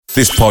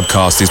This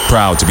podcast is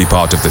proud to be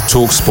part of the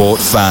TalkSport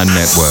Fan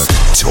Network.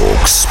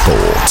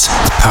 TalkSport.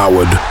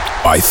 Powered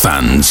by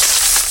fans.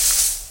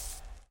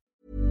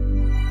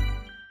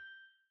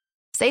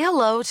 Say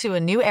hello to a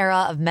new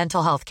era of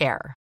mental health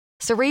care.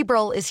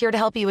 Cerebral is here to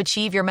help you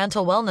achieve your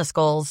mental wellness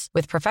goals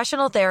with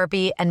professional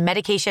therapy and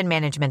medication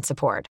management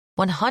support.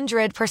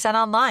 100%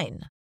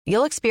 online.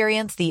 You'll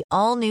experience the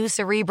all-new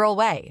Cerebral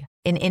Way,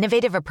 an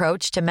innovative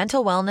approach to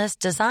mental wellness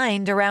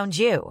designed around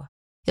you.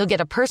 You'll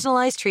get a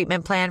personalized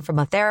treatment plan from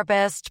a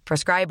therapist,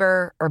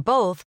 prescriber, or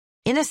both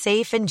in a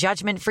safe and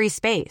judgment-free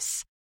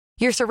space.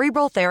 Your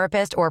Cerebral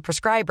therapist or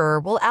prescriber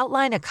will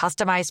outline a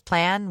customized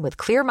plan with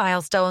clear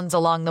milestones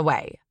along the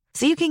way,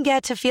 so you can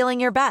get to feeling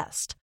your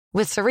best.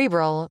 With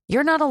Cerebral,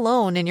 you're not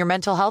alone in your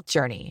mental health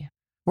journey.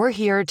 We're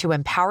here to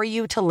empower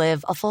you to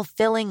live a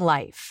fulfilling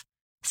life.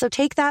 So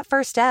take that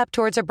first step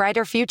towards a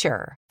brighter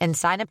future and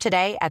sign up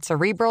today at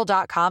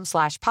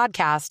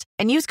Cerebral.com/podcast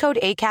and use code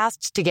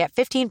ACAST to get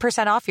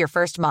 15% off your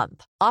first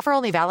month. Offer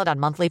only valid on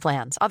monthly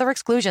plans. Other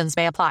exclusions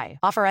may apply.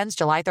 Offer ends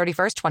July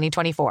 31st,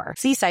 2024.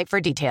 See site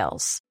for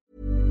details.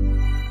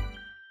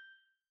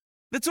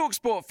 The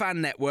TalkSport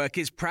Fan Network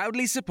is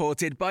proudly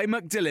supported by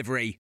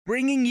McDelivery,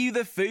 bringing you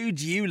the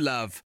food you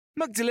love.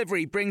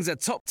 McDelivery brings a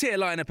top-tier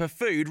lineup of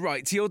food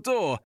right to your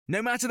door.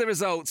 No matter the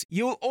result,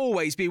 you'll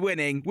always be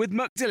winning with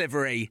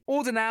McDelivery.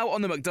 Order now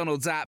on the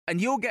McDonald's app and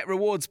you'll get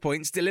rewards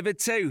points delivered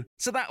too.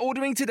 So that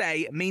ordering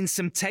today means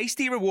some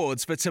tasty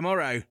rewards for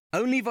tomorrow.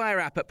 Only via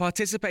app at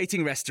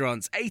participating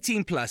restaurants.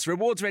 18 plus.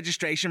 Rewards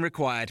registration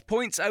required.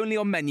 Points only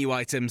on menu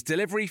items.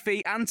 Delivery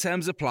fee and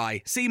terms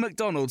apply. See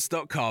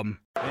mcdonalds.com.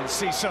 In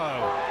Ciso.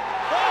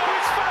 Oh,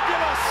 it's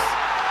fabulous!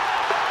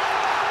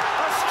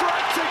 A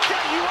strike to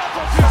get you up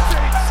off your seats.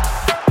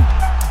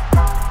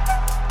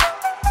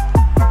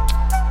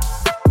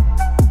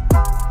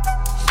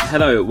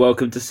 Hello,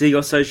 welcome to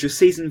SEAGULLS Social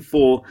Season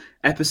 4,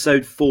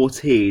 Episode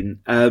 14.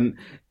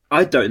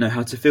 I don't know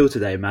how to feel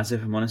today, Maz,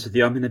 if I'm honest with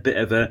you. I'm in a bit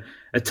of a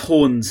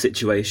torn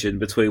situation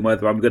between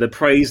whether I'm going to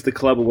praise the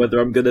club or whether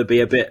I'm going to be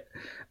a bit,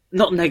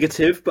 not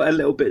negative, but a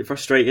little bit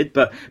frustrated.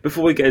 But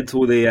before we get into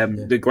all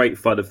the great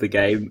fun of the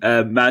game,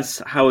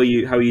 Maz, how are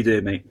you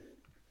doing, mate?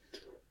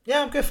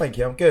 Yeah, I'm good, thank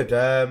you. I'm good.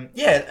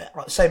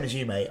 Same as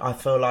you, mate. I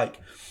feel like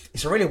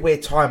it's a really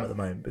weird time at the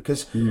moment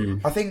because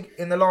I think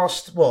in the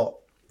last,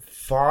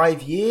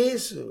 5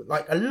 years,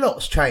 like a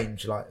lot's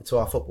changed, like to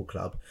our football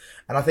club,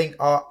 and I think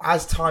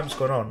as time's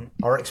gone on,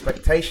 our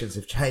expectations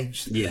have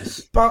changed.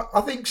 Yes, but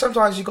I think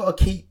sometimes you've got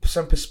to keep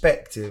some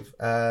perspective.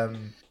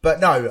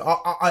 But no,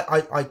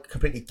 I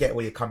completely get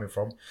where you're coming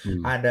from,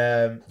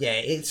 and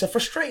it's a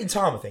frustrating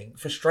time. I think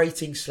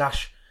frustrating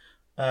slash,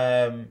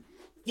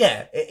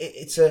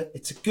 it's a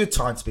good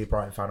time to be a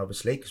Brighton fan,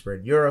 obviously, because we're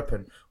in Europe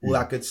and all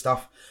that good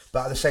stuff.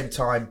 But at the same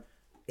time,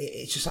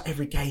 it's just like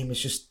every game is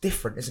just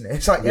different, isn't it?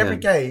 It's like every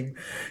game,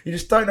 you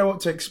just don't know what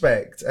to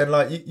expect. And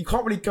like you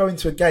can't really go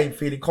into a game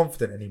feeling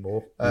confident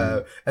anymore,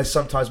 as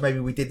sometimes maybe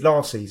we did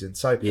last season.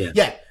 So,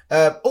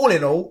 all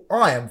in all,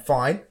 I am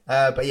fine.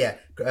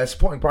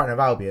 Supporting Brighton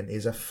and Albion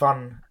is a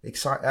fun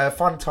time at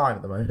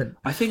the moment.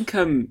 I think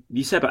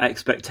you said about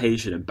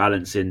expectation and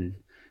balancing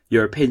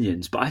your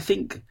opinions, but I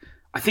think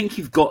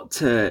you've got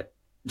to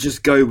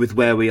just go with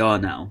where we are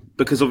now.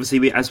 Because obviously,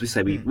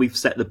 we've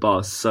set the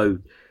bar so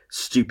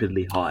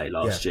stupidly high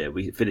last year.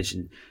 We finished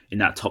in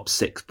that top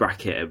 6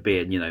 bracket of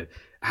being,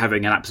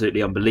 having an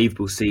absolutely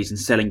unbelievable season,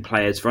 selling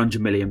players for £100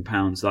 million.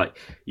 Like,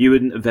 you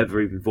wouldn't have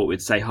ever even thought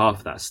we'd say half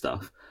of that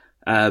stuff.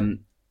 But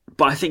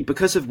I think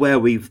because of where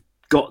we've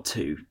got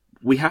to,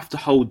 we have to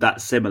hold that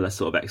similar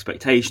sort of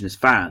expectation as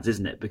fans,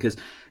 isn't it? Because,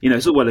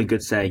 it's all well and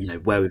good saying,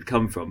 where we've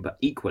come from, but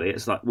equally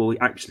it's like, well,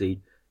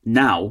 actually,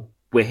 now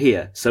we're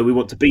here, so we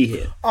want to be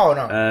here. Oh,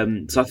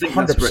 no. So I think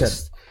 100%. That's where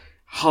it's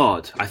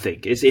hard, I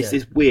think. It's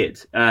weird.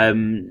 I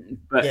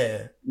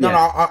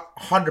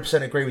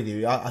 100% agree with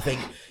you. I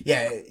think,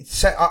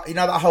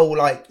 that whole,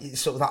 like,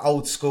 sort of that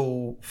old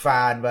school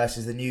fan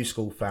versus the new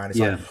school fan. It's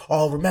like,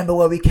 oh, remember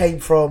where we came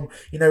from?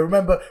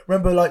 Remember,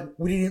 like,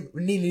 we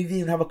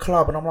didn't have a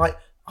club. And I'm like,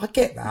 I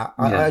get that.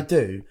 I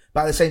do.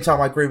 But at the same time,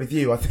 I agree with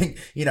you. I think,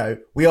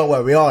 we are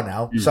where we are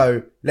now.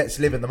 So let's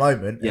live in the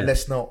moment and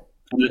let's not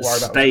worry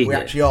about where we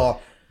actually are.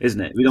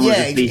 Isn't it? We don't want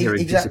to just be here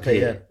and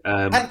disappear.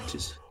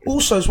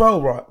 Also as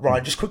well,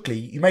 Ryan, just quickly,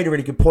 you made a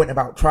really good point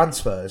about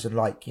transfers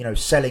and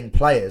selling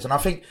players. And I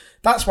think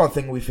that's one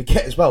thing we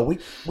forget as well.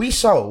 We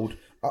sold,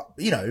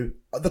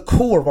 the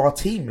core of our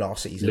team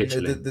last season.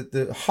 Literally.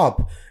 The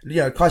hub,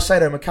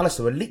 Caicedo and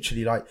McAllister were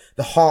literally like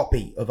the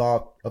heartbeat of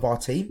our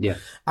team. Yeah.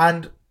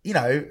 And,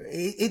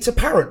 it's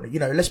apparent,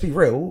 let's be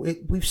real,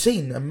 we've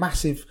seen a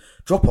massive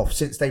drop-off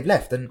since they've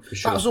left, and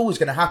that was always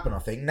going to happen, I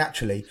think,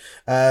 naturally.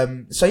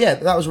 That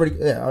was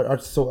really, I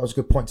thought that was a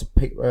good point to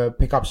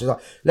pick up. So like,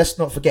 let's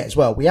not forget as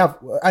well, we have,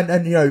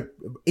 and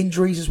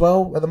injuries as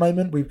well at the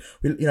moment. We've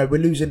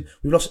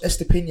lost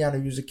Estepinian,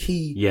 who was a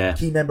key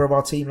member of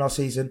our team last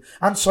season,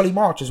 and Solly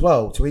March as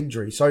well to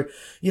injury. So,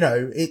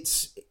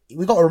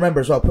 we've got to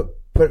remember as well,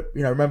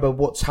 remember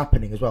what's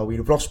happening as well.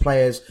 We've lost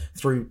players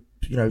through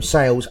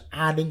sales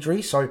and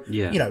injuries. So,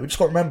 yeah. we just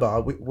got to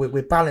remember,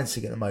 we're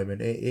balancing at the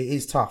moment. It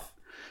is tough.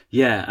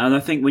 Yeah, and I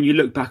think when you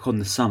look back on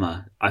the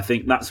summer, I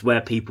think that's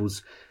where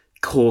people's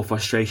core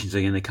frustrations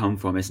are going to come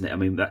from, isn't it? I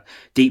mean, that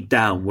deep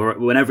down,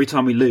 when every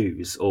time we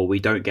lose or we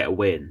don't get a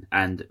win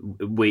and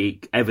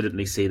we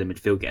evidently see the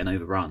midfield getting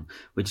overrun,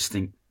 we just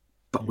think,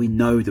 but we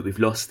know that we've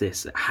lost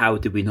this. How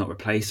did we not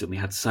replace it? We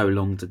had so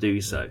long to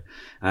do so.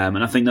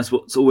 And I think that's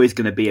what's always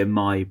going to be in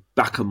my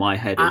back of my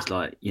head is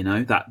like,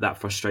 that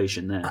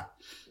frustration there.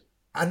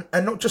 And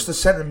not just the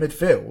centre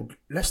midfield.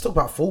 Let's talk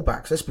about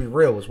fullbacks. Let's be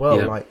real as well.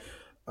 Yeah.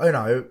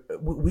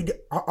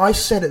 I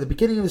said at the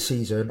beginning of the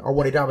season, I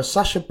wanted to have a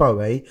Sacha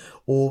Boey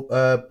or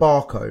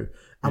Barco,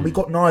 and we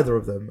got neither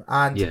of them.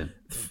 And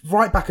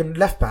right back and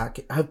left back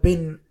have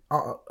been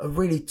a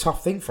really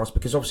tough thing for us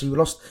because obviously we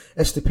lost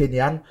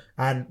Estepinian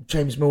and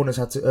James Milner's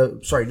had to,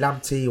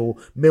 Lamptey or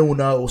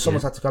Milner or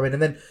someone's had to come in,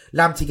 and then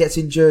Lamptey gets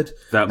injured.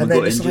 Veltman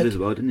got injured as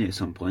well, didn't he, at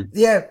some point?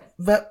 Yeah,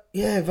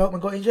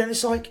 Veltman got injured, and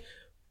it's like,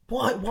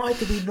 why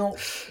did we not?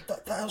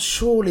 That was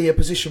surely a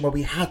position where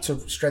we had to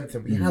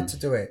strengthen. We had to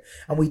do it,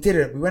 and we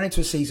didn't. We went into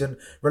a season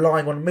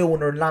relying on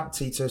Milner and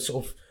Lamptey to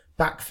sort of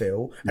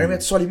backfill, and we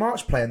had Solly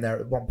March playing there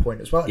at one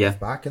point as well at left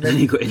back, and then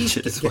he got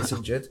injured as well. Gets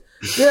injured.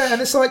 Yeah, and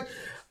it's like,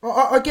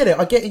 I get it.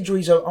 I get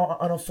injuries are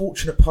an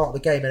unfortunate part of the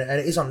game, and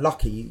it is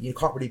unlucky. You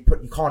can't really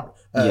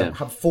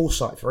have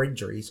foresight for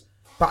injuries,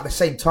 but at the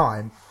same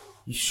time,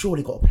 you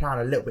surely got to plan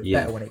a little bit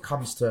better when it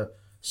comes to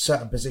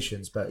certain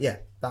positions. But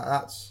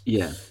it's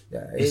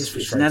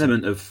an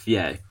element of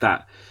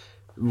that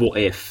what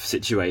if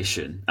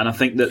situation, and I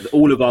think that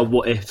all of our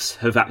what ifs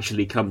have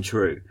actually come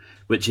true,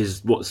 which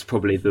is what's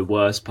probably the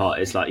worst part.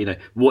 Is like,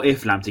 what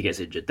if Lamptey gets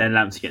injured, then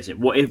Lamptey gets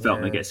injured. What if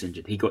Veltman gets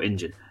injured? He got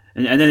injured.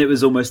 And then it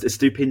was almost a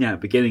Estepinian at the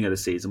beginning of the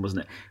season,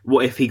 wasn't it?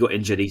 What if he got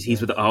injured? He's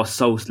with our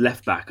sole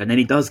left back, and then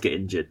he does get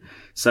injured.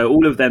 So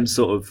all of them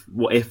sort of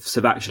what ifs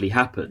have actually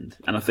happened,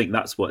 and I think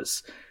that's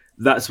what's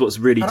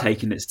really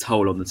taken its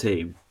toll on the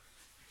team.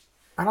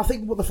 And I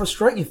think what the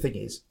frustrating thing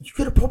is, you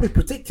could have probably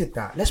predicted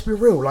that. Let's be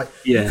real.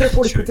 You could have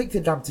probably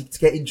predicted Lamptey to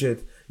get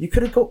injured. You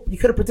could have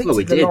predicted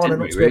Lallana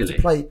not to be able to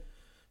play.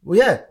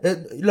 Well,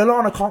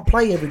 Lallana can't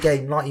play every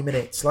game 90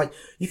 minutes. Like,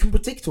 you can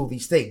predict all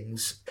these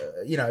things,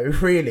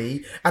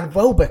 really. And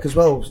Welbeck as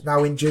well is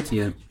now injured.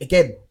 Yeah.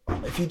 Again,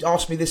 if you'd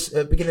asked me this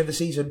at the beginning of the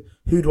season,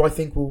 who do I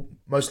think will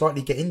most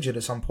likely get injured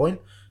at some point?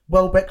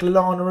 Welbeck,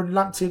 Lallana and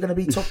Lamptey are going to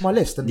be top of my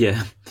list. And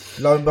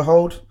lo and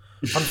behold,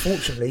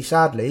 unfortunately,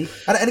 sadly,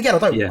 and again,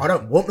 I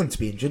don't want them to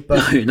be injured,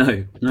 but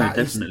no,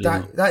 definitely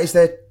not.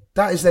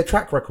 That is their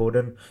track record,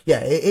 and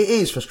it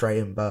is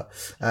frustrating, but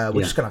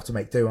we're just gonna have to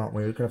make do, aren't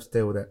we? We're gonna have to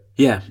deal with it.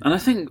 Yeah, and I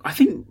think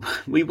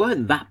we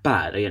weren't that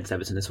bad against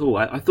Everton at all.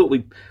 I thought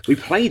we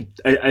played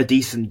a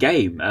decent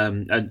game,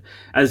 and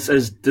as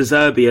De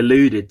Zerbi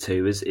alluded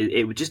to, we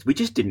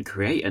just didn't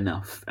create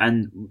enough,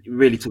 and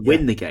really to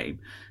win the game,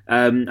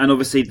 and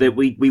obviously that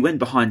we went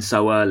behind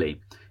so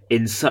early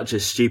in such a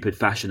stupid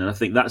fashion, and I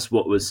think that's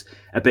what was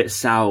a bit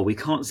sour. We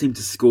can't seem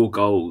to score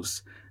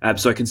goals.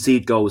 So I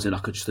concede goals in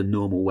just a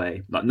normal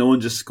way. Like, no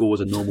one just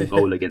scores a normal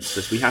goal against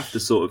us. We have to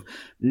sort of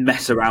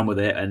mess around with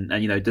it. And I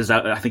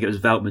think it was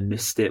Veltman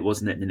missed it,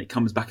 wasn't it? And then it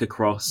comes back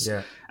across.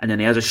 Yeah. And then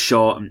he has a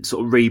shot and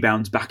sort of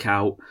rebounds back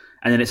out.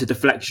 And then it's a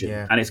deflection.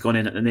 Yeah. And it's gone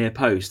in at the near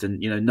post. And,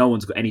 no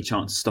one's got any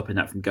chance of stopping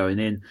that from going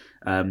in.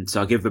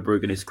 So I'll give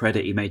Verbruggen his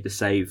credit. He made the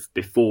save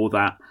before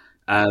that.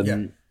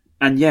 And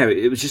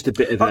it was just a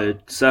bit of a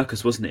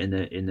circus, wasn't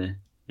it, in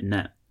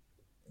that?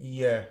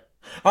 Yeah.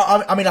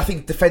 I mean, I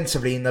think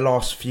defensively in the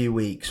last few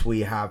weeks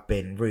we have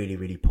been really,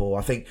 really poor.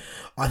 I think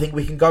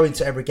we can go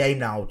into every game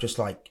now just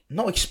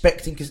not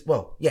expecting,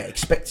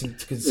 expecting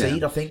to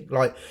concede. Yeah. I think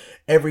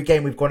every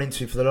game we've gone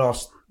into for the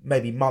last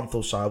maybe month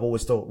or so, I've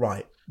always thought,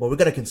 right, well, we're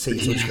going to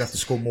concede, so we're just going to have to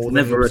score more.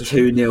 Never a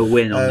 2-0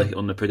 win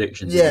on the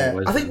predictions.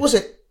 Yeah, I think was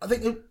it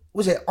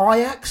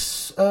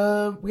Ajax?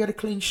 We had a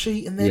clean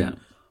sheet, and then. Yeah.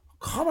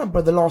 I can't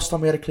remember the last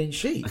time we had a clean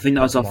sheet. I think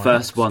that was our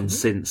first one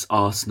since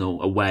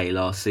Arsenal away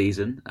last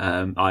season,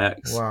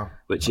 Ajax,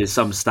 which is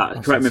some stat.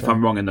 That's correct me if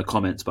I'm wrong in the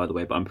comments, by the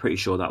way, but I'm pretty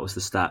sure that was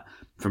the stat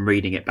from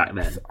reading it back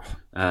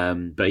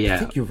then. But yeah. I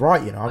think you're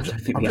right, I'm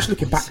just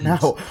looking back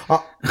now.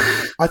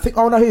 I think,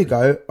 oh no, here you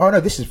go. Oh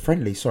no, this is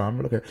friendly. Sorry,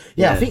 I'm looking.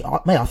 Yeah, I think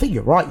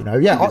you're right,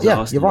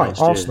 you're right,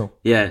 Arsenal.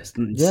 Yeah, it's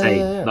insane.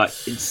 Yeah.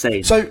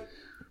 Insane. So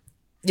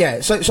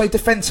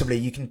defensively,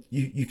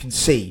 you can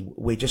see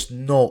we're just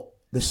not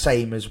the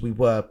same as we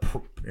were,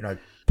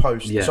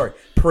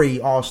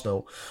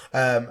 pre-Arsenal.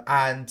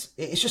 And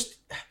it's just,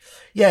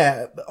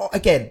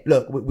 again,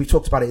 look, we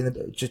talked about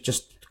it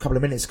just a couple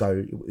of minutes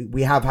ago.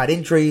 We have had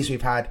injuries,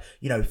 we've had,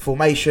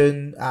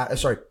 formation,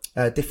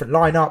 different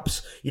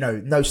lineups,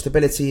 no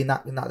stability in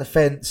that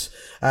defence.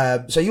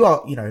 So you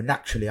are,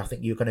 naturally, I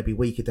think you're going to be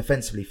weaker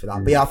defensively for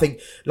that. But yeah, I think,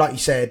 like you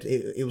said,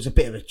 it was a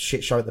bit of a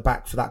shit show at the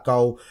back for that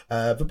goal.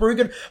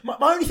 Verbruggen, my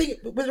only thing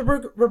with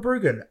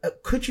Verbruggen,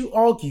 could you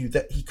argue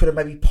that he could have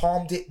maybe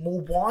palmed it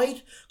more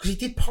wide? Because he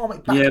did palm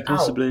it back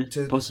possibly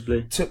to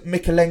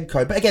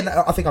Mikalenko. But again,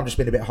 I think I'm just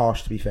being a bit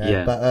harsh, to be fair.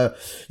 Yeah. But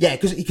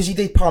because he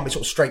did palm it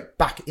sort of straight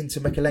back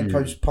into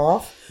Mikalenko's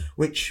path,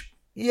 which,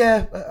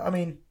 I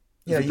mean...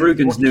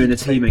 Verbruggen's new in the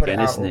team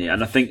again, isn't he?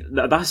 And I think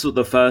that's what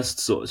the first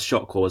sort of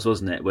shock was,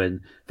 wasn't it?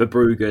 When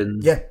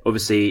Verbruggen,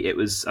 obviously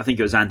I think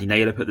it was Andy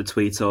Naylor put the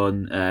tweet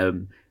on,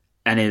 and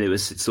then it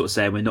was sort of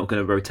saying we're not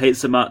going to rotate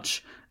so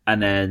much. And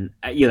then,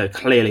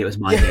 clearly it was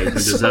mind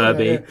games from De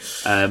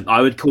Zerbi.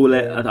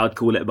 I'd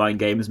call it mind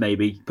games,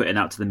 maybe putting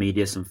out to the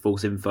media some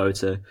false info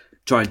to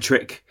try and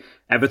trick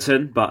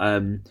Everton.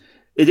 But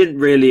it didn't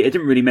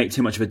really make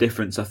too much of a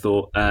difference. I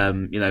thought, I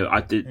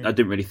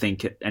didn't really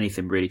think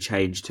anything really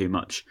changed too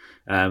much.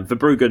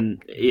 Verbruggen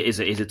is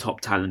a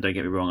top talent. Don't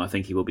get me wrong. I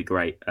think he will be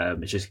great.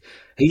 It's just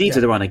he needs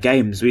to run a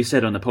game, as we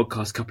said on the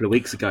podcast a couple of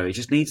weeks ago. He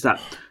just needs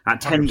that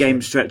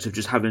 10-game stretch of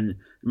just having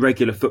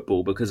regular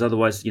football, because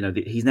otherwise,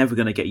 he's never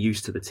going to get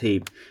used to the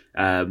team,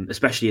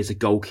 especially as a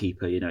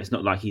goalkeeper. It's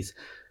not like he's.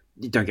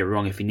 Don't get me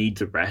wrong, if he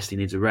needs a rest, he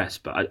needs a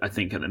rest. But I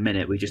think at the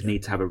minute, we just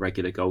need to have a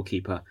regular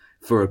goalkeeper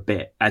for a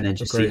bit and then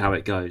just see how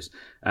it goes.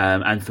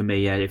 And for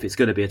me, if it's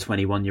going to be a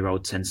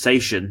 21-year-old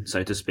sensation,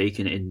 so to speak,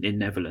 in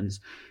Netherlands,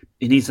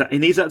 he needs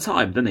that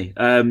time, doesn't he?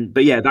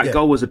 But that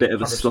goal was a bit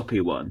of a 100%.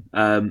 Sloppy one.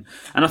 And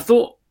I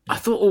thought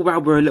all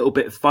round were a little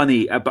bit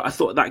funny, but I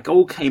thought that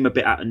goal came a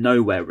bit out of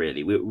nowhere,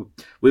 really. We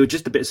were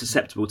just a bit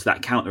susceptible to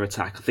that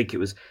counter-attack. I think it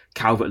was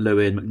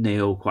Calvert-Lewin,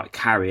 McNeil quite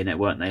carrying it,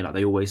 weren't they? Like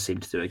they always seem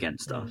to do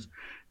against us.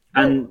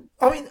 And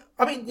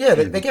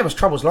they gave us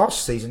troubles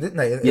last season, didn't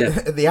they?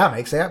 At the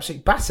Amex, they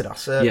absolutely battered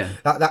us.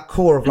 That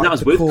core of and that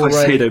was with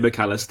Caicedo,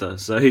 McAllister,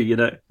 so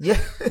Yeah,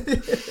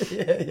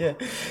 yeah.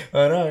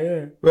 I know.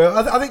 Yeah. Well,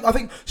 I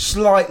think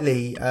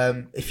slightly.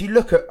 If you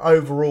look at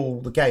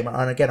overall the game,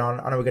 and again, I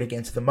know we're going to get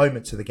into the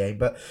moments of the game,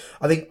 but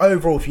I think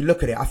overall, if you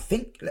look at it, I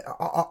think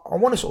I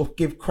want to sort of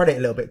give credit a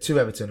little bit to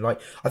Everton.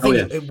 Like I think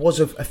it was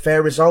a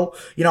fair result.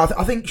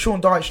 I think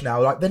Sean Dyche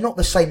now, like they're not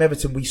the same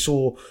Everton we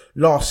saw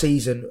last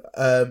season.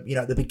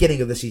 At the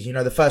beginning of the season,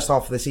 the first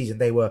half of the season,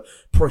 they were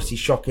pretty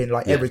shocking.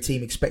 Like every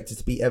team expected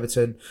to beat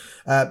Everton.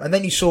 And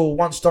then you saw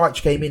once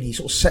Dyche came in, he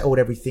sort of settled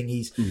everything.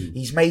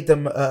 He's made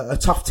them a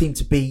tough team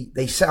to beat.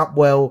 They set up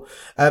well.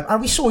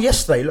 And we saw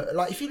yesterday,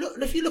 like if you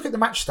look at the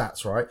match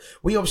stats, right,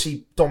 we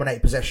obviously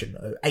dominated possession,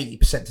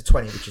 80% to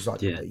 20, which is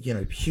like,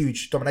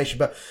 huge domination.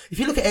 But if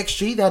you look at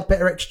XG, they had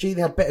better XG.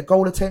 They had better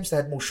goal attempts. They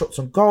had more shots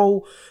on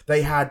goal.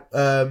 They had,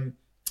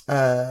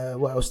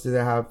 what else did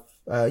they have?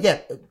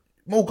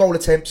 More goal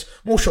attempts,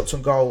 more shots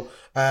on goal,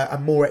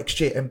 and more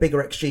XG and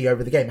bigger XG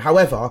over the game.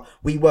 However,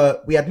 we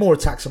had more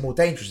attacks and more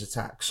dangerous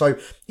attacks. So,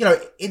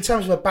 in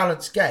terms of a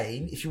balanced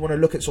game, if you want to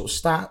look at sort of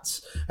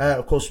stats,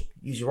 of course,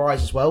 use your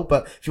eyes as well.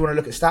 But if you want to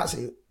look at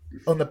stats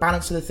on the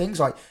balance of the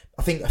things, like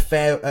I think a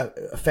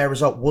fair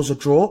result was a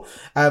draw.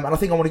 And I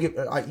think I want to give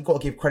you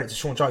got to give credit to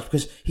Sean Dyche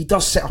because he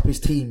does set up his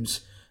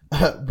teams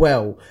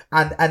well,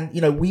 and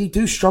we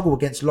do struggle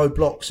against low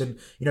blocks and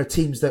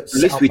teams that. At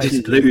least we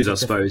didn't lose, I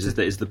suppose,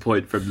 is the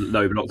point from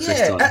low blocks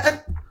this time.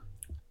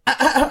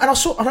 And I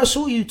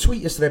saw you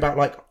tweet yesterday about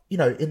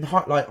in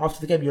the like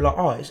after the game you're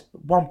like, it's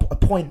a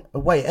point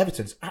away at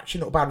Everton's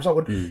actually not a bad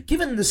result. And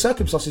given the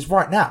circumstances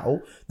right now,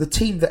 the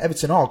team that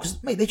Everton are,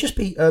 because they just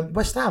beat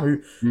West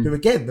Ham, who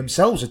again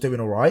themselves are doing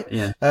all right.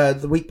 Yeah.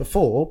 The week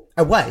before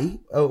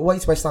away to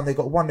West Ham, they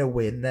got a 1-0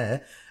 win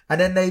there. And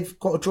then they've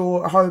got a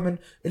draw at home, and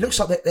it looks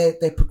like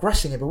they're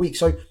progressing every week.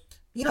 So,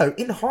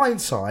 in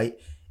hindsight,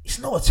 it's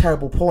not a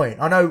terrible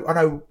point. I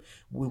know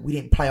we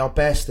didn't play our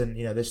best, and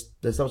there's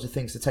lots of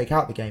things to take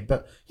out of the game.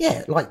 But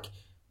I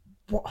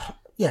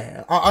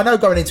know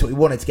going into it we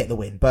wanted to get the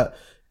win, but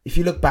if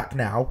you look back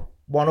now,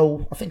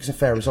 1-1, I think it's a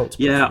fair result.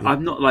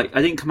 I'm not I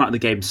didn't come out of the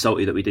game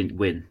salty that we didn't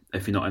win,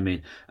 if you know what I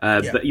mean.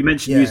 But you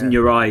mentioned using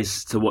your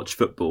eyes to watch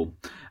football.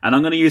 And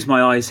I'm going to use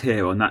my eyes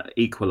here on that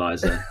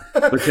equaliser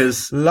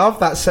because love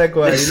that segue,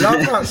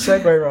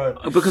 Ryan.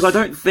 Because I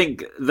don't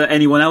think that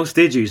anyone else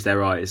did use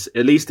their eyes,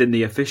 at least in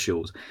the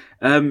officials.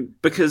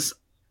 Because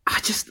I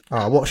just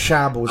what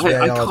shambles!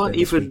 I can't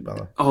even.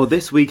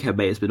 This weekend,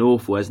 mate, it's been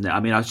awful, hasn't it? I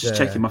mean, I was just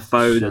checking my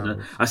phone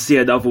and I see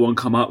another one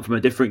come up from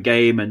a different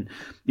game, and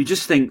you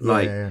just think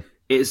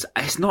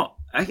it's not,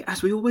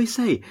 as we always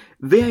say,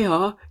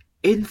 VAR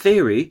in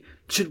theory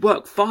should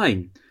work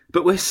fine.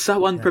 But we're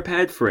so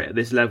unprepared for it at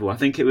this level. I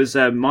think it was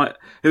who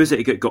was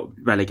it who got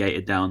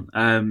relegated down?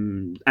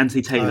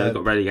 Anthony Taylor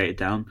got relegated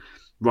down.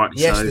 Right.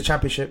 Yes, so, the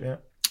Championship. Yeah.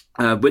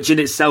 Which in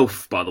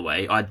itself, by the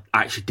way, I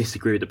actually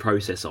disagree with the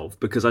process of,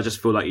 because I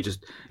just feel like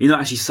you're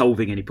not actually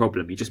solving any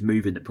problem. You're just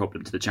moving the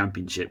problem to the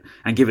Championship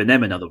and giving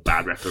them another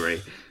bad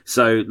referee.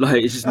 So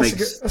like, it just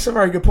that's a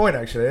very good point,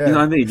 actually. Yeah. You know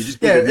what I mean? You're just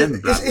giving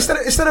them instead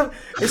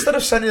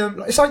of sending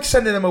them, it's like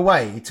sending them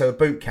away to a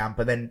boot camp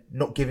and then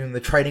not giving them the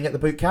training at the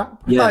boot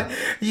camp. Yeah. Like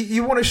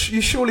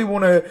you surely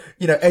want to,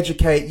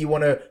 educate. You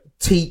want to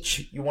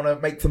teach, you want to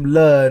make them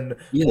learn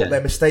what their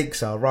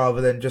mistakes are,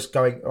 rather than just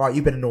going, all right,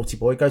 you've been a naughty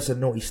boy, go to the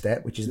naughty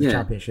step, which is the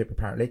Championship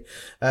apparently.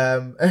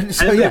 And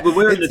so but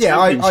we're in the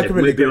Championship, I can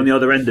really we'd be on the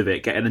other end of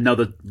it, getting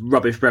another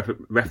rubbish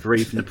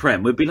referee from the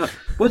Prem. We'd be like,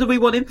 what do we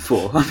want him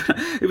for?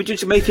 It would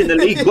just making the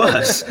league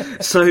worse.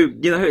 So,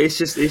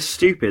 it's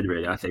stupid,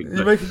 really, I think.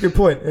 You make a good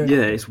point.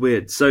 Yeah, it's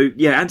weird. So,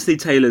 Anthony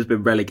Taylor's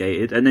been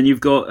relegated, and then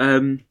you've got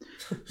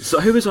so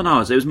who was on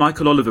ours? It was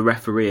Michael Oliver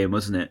refereeing,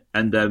 wasn't it?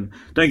 And don't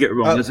get me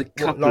wrong, there's a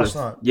couple last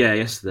night. Yeah,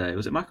 yesterday.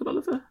 Was it Michael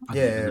Oliver?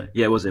 Yeah,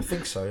 it was him. I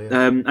think so.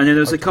 Yeah. And then there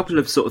was a couple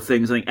of sort of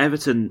things. I think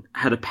Everton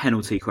had a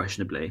penalty,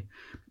 questionably.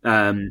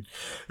 I do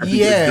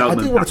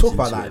want to talk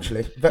about that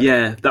actually.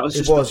 That was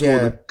just before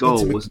the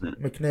goal, wasn't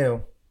it?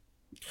 McNeil.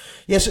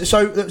 Yes.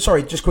 So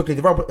sorry, just quickly.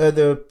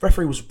 The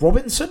referee was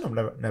Robinson.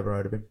 I've never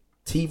heard of him.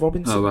 T.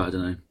 Robinson. Oh right, I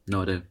don't know.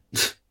 No idea.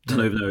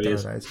 Don't even know who he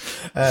is.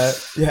 I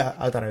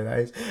don't know who that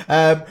is.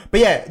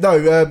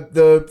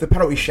 The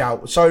penalty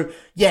shout. So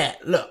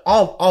look,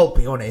 I'll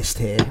be honest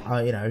here.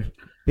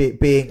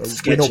 Being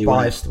sketchy,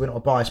 we're not a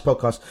biased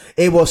podcast.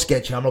 It was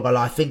sketchy. I'm not gonna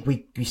lie. I think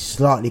we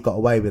slightly got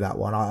away with that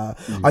one.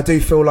 I do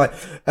feel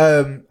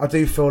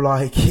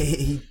like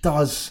he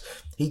does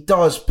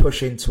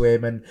push into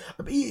him, and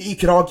you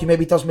could argue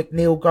maybe does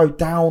McNeil go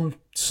down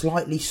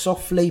slightly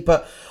softly,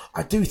 but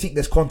I do think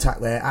there's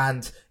contact there,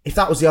 and if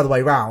that was the other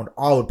way round,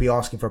 I would be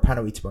asking for a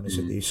penalty, to be honest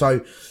with you.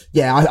 So,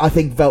 I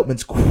think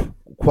Veltman's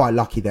quite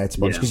lucky there, to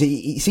be honest, because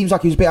he seems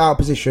like he was a bit out of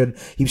position.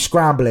 He was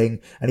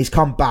scrambling, and he's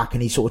come back,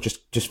 and he sort of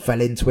just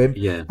fell into him.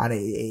 Yeah, and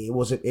it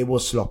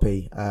was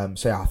sloppy. I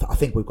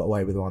think we've got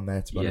away with one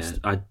there, to be honest.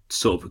 I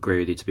sort of agree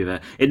with you, to be fair.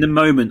 In the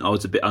moment, I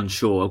was a bit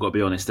unsure, I've got to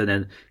be honest, and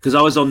then because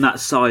I was on that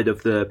side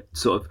of the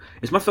sort of,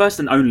 it's my first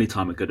and only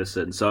time at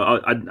Goodison,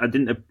 so I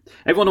didn't.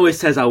 Everyone always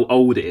says how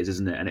old it is,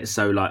 isn't it? And it's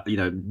so like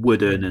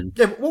wooden and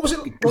What was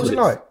it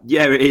like?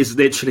 Yeah, it is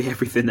literally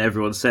everything that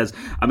everyone says.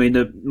 I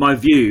mean, my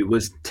view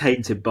was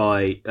tainted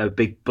by a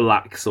big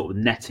black sort of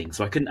netting,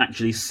 so I couldn't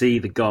actually see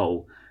the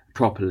goal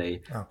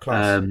properly. Oh,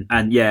 class.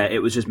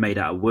 It was just made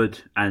out of wood,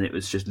 and it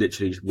was just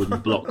literally just wooden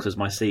blocks as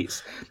my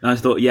seats. And I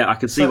thought, I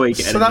can see where you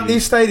get. So that new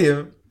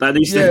stadium. That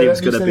new stadium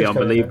is going to be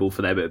unbelievable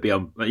for them. It'd be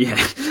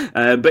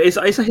but it's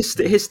a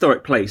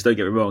historic place. Don't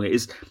get me wrong. It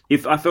is.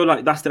 If I feel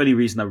like that's the only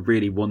reason I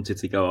really wanted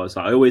to go. I was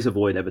like, I always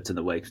avoid Everton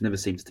away because it never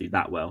seems to do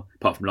that well,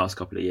 apart from the last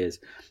couple of years.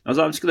 I was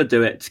like, I'm just going to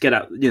do it to get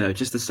out.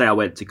 Just to say I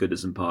went to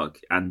Goodison Park,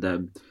 and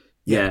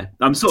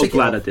I'm sort of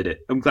glad I did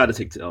it. I'm glad I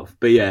ticked it off.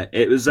 But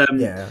it was.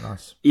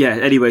 Nice.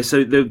 Anyway,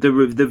 so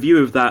the view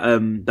of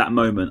that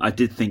moment, I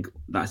did think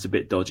that's a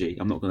bit dodgy.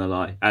 I'm not going to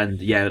lie.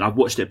 And I've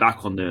watched it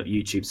back on the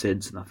YouTube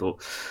since, and I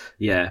thought,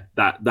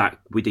 that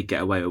we did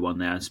get away with one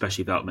there,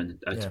 especially Veltman,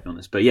 to be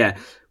honest. But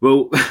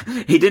well,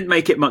 he didn't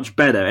make it much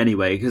better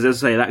anyway, because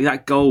as I say,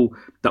 that goal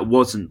that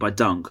wasn't by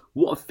Dunk,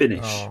 what a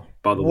finish!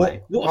 By the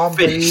way, what a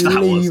finish that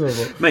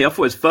was, mate. I thought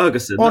it was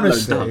Ferguson,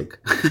 honestly. Not Dunk.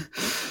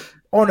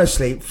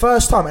 Honestly,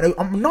 first time, and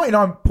I'm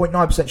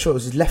 99.9% sure it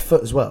was his left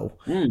foot as well.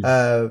 And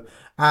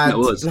it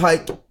was.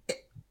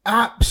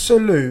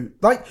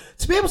 Absolute,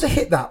 to be able to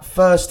hit that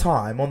first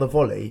time on the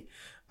volley,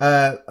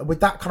 with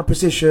that kind of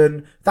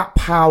precision, that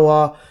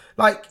power,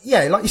 like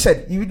you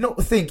said, you would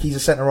not think he's a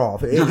centre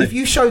half. If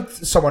you showed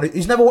someone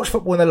who's never watched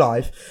football in their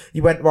life,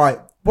 you went, right,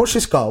 watch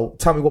this goal,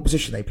 tell me what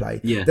position they play.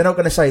 Yeah. They're not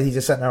going to say he's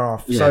a centre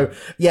half. Yeah. So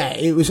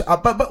it was,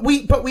 but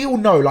we all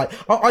know,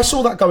 I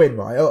saw that go in,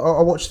 right?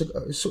 I watched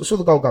saw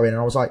the goal go in,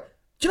 and I was like,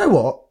 do you know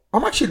what? I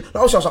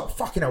was like,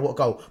 fucking hell, what a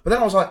goal. But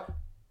then I was like,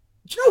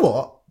 do you know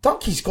what?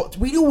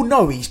 We all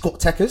know he's got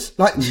techers.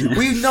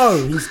 We know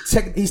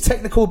his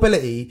technical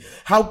ability,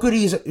 how good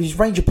he is at his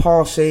range of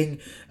passing.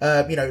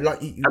 And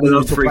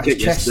another free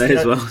kick yesterday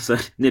as well, so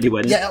nearly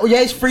went in.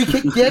 His free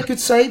kick. Yeah, good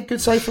save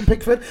from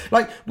Pickford.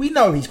 We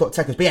know he's got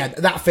techers.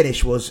 But that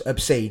finish was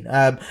obscene.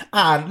 And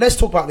let's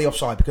talk about the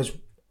offside, because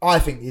I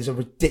think it's a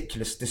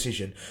ridiculous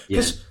decision.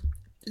 Because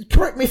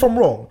correct me if I'm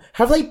wrong.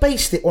 Have they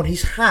based it on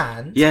his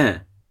hand? Yeah.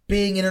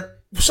 Being in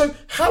so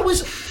how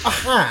is a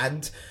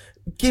hand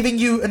giving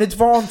you an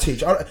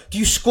advantage? Do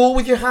you score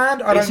with your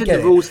hand? I don't get it. It's in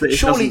the rules that it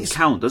doesn't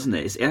count, doesn't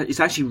it?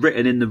 It's actually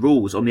written in the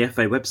rules on the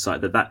FA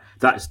website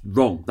that's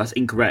wrong. That's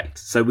incorrect.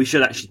 So we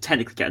should actually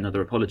technically get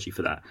another apology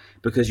for that,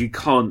 because you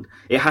can't.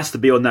 It has to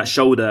be on that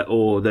shoulder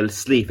or the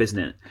sleeve, isn't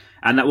it?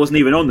 And that wasn't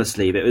even on the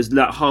sleeve. It was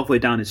halfway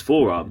down his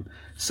forearm.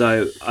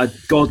 So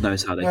God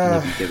knows how they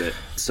can even give it.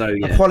 So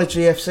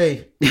apology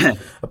FC.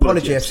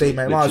 Apology FC,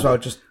 mate. Might as well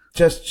just.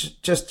 I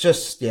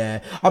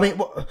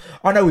mean,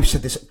 I know we've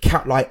said this.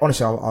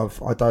 Honestly,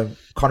 I don't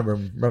kind of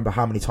remember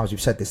how many times we've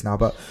said this now.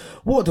 But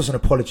what does an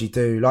apology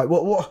do? Like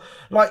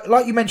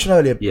you mentioned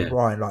earlier,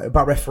 Ryan,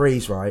 about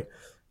referees, right?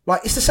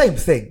 It's the same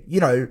thing.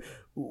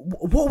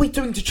 what are we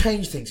doing to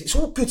change things? It's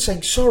all good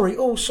saying sorry,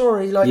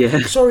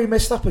 sorry,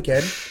 messed up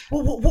again.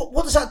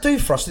 What does that do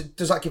for us?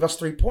 Does that give us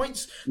 3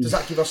 points? Does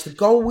that give us the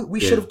goal we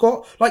should have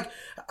got? Like,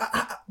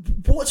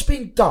 what's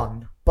being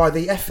done by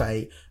the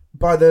FA,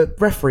 by the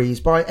referees,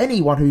 by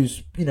anyone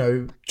whose,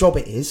 job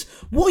it is?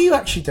 What are you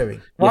actually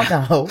doing right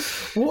now?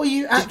 What are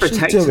you actually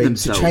doing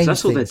themselves. to change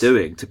That's all things? they're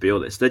doing, to be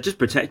honest. They're just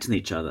protecting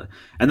each other.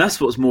 And that's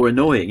what's more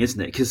annoying, isn't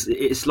it? Because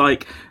it's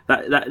like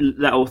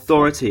that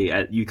authority,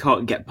 you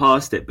can't get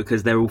past it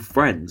because they're all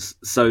friends.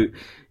 So,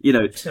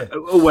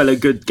 all well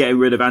and good getting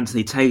rid of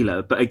Anthony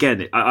Taylor. But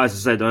again, as I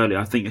said earlier,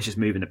 I think it's just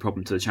moving the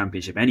problem to the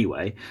Championship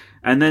anyway.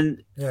 And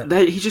then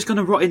he's just going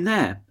to rot in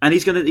there. And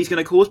he's going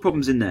to cause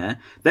problems in there.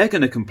 They're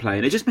going to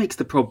complain. It just makes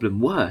the problem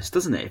worse,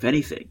 doesn't it, if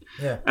anything?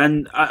 Yeah.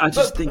 And I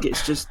just think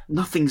it's just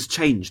nothing's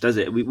changed, does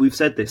it? We've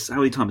said this. How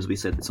many times have we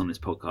said this on this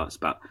podcast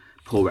about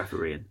poor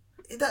refereeing?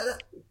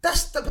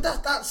 That's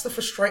the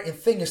frustrating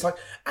thing. It's like,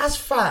 as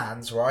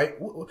fans, right?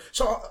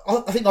 So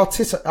I think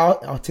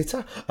Arteta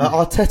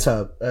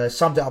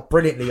summed it up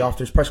brilliantly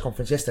after his press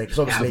conference yesterday, because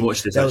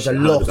obviously there was a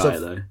lot of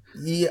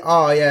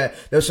there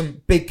was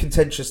some big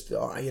contentious.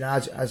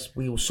 As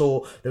we all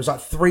saw, there was like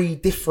three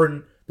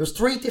different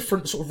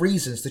sort of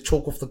reasons to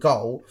chalk off the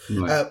goal.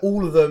 Right.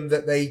 All of them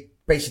that they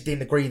basically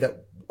didn't agree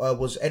that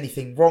was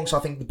anything wrong. So I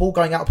think the ball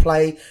going out of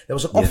play, there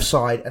was an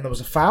offside, and there was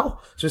a foul.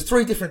 So there's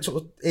three different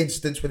sort of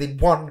incidents within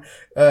one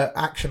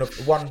action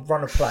of one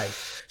run of play.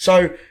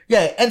 So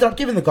ended up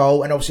giving the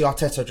goal, and obviously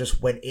Arteta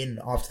just went in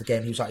after the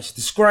game. He was like, it's a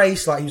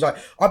disgrace. Like, he was like,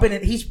 I've been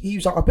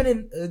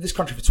in this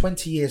country for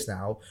 20 years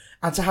now,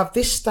 and to have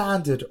this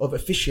standard of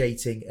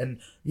officiating and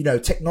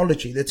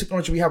technology, the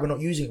technology we have, we're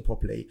not using it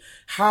properly.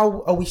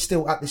 How are we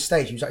still at this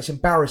stage? He was like, it's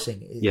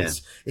embarrassing.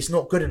 It's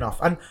not good enough.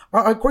 And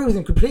I agree with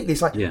him completely.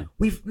 It's like,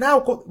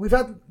 we've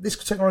had this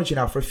technology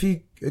now for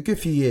a good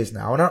few years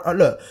now. And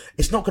look,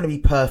 it's not going to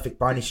be perfect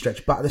by any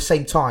stretch, but at the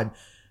same time,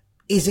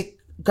 is it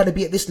going to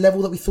be at this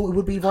level that we thought it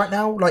would be right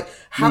now? Like,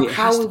 how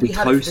have we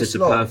had it for this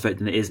long? Perfect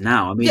than it is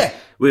now. I mean,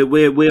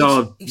 we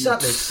are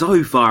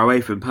so far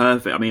away from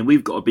perfect. I mean,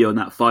 we've got to be on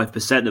that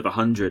 5% of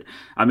 100.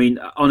 I mean,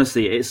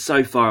 honestly, it's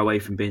so far away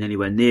from being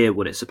anywhere near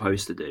what it's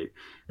supposed to do.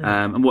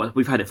 And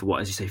we've had it for,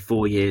 as you say,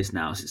 4 years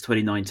now, since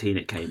 2019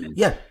 it came in.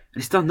 Yeah, and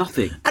it's done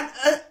nothing.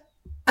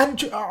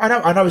 And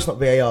I know it's not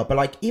VAR, but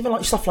like, even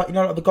like stuff like,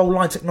 like the goal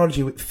line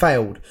technology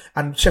failed,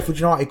 and Sheffield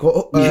United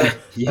got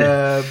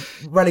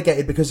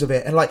relegated because of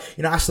it, and like,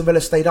 Aston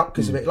Villa stayed up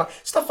because of it, like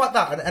stuff like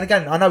that. And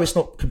again, I know it's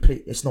not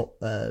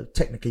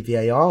technically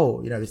VAR,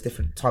 or there's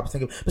different type of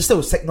thing, but still,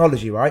 it's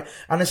technology, right?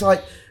 And it's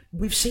like,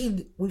 we've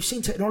seen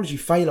technology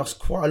fail us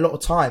quite a lot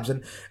of times,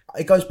 and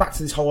it goes back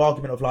to this whole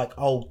argument of like,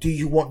 oh, do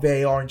you want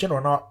VAR in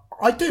general? And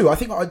I do. I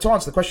think, to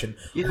answer the question,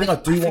 I think I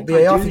do want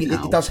VAR. I think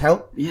it does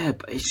help. Yeah,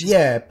 but it's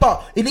just...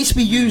 but it needs to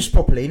be used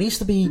properly. It needs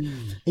to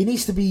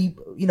be,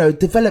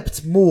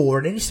 developed more,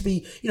 and it needs to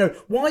be,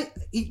 why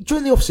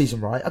during the off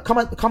season, right? Come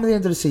at the end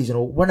of the season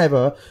or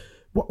whenever.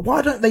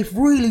 Why don't they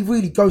really,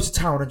 really go to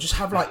town and just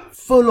have like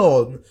full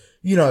on,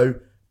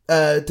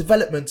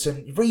 development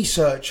and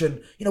research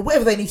and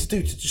whatever they need to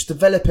do to just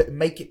develop it and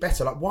make it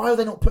better? Like, why are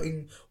they not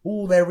putting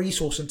all their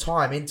resource and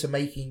time into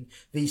making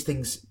these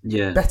things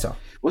better?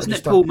 Wasn't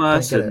it Paul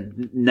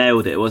Merson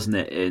nailed it, wasn't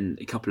it, in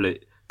a couple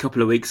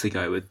of weeks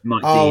ago with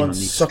Mike Dean on the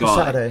Soccer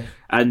Sky Saturday.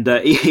 And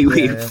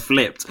he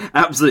flipped,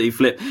 absolutely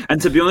flipped.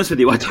 And to be honest with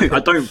you, I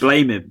don't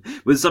blame him.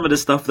 With some of the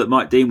stuff that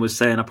Mike Dean was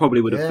saying, I probably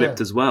would have flipped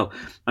as well.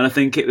 And I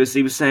think he was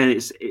saying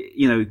it's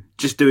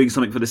just doing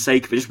something for the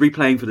sake of it, just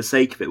replaying for the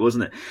sake of it,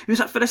 wasn't it? He was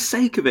like, for the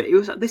sake of it. He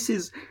was like, this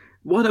is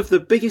one of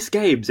the biggest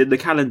games in the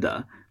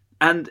calendar.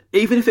 And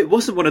even if it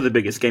wasn't one of the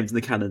biggest games in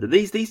the calendar,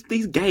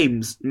 these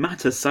games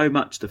matter so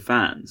much to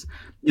fans.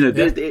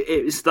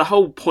 It's the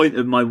whole point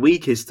of my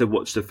week is to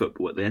watch the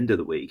football at the end of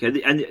the week,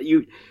 and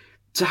you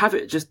to have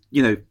it just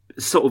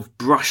sort of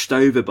brushed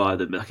over by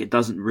them, like it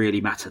doesn't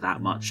really matter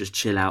that much. Just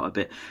chill out a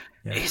bit.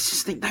 Yeah. It's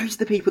just think those are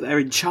the people that are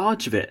in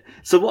charge of it.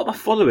 So what am I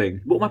following?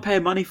 What am I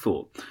paying money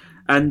for?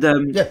 And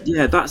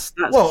that's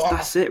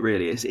it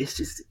really.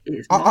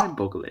 It's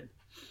mind-boggling.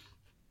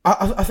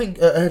 I think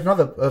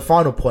another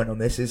final point on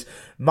this is,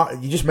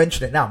 you just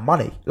mentioned it now,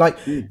 money. Like,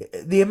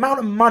 the amount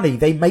of money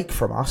they make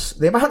from us,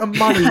 the amount of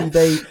money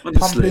they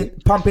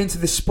pump into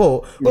this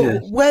sport. Well,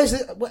 where's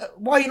it?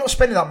 Why are you not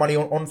spending that money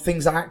on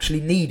things that are actually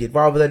needed,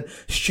 rather than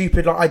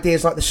stupid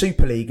ideas like the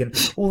Super League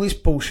and all this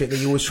bullshit that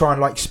you always try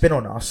and spin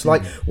on us?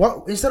 Like,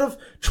 what, instead of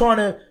trying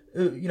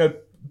to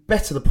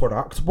better the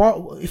product,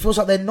 it feels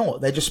like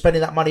they're just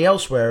spending that money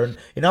elsewhere and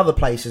in other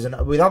places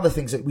and with other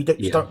things that we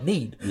don't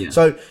need.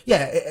 So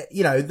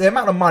the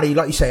amount of money,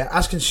 like you say,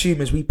 as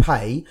consumers we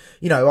pay,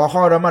 our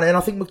hard-earned money. And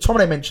I think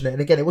McTominay mentioned it,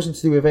 and again, it wasn't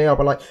to do with VAR,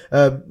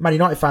 but Man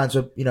United fans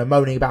are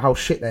moaning about how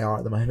shit they are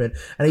at the moment,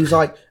 and he was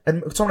like,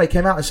 and McTominay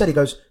came out and said, he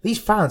goes, these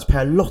fans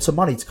pay a lot of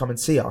money to come and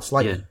see us,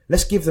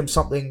 let's give them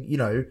something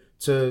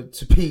to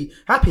be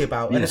happy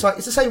about. And it's like,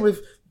 it's the same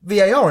with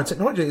VAR and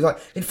technology. It's like,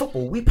 in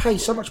football, we pay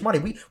so much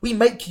money. We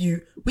make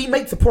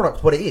the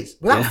product what it is.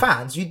 Without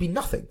fans, you'd be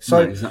nothing.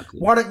 So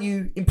why don't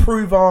you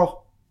improve our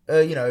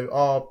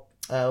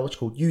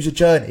user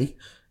journey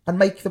and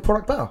make the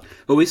product better.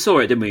 Well, we saw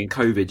it, didn't we, in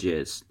COVID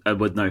years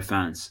with no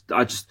fans.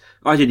 I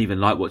didn't even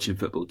like watching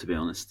football, to be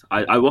honest.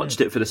 I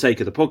watched it for the sake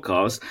of the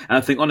podcast, and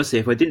I think, honestly,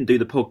 if I didn't do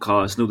the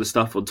podcast and all the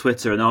stuff on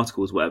Twitter and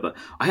articles, whatever,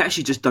 I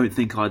actually just don't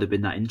think I'd have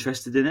been that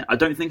interested in it. I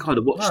don't think I'd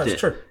have watched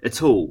it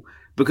at all,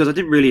 because I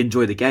didn't really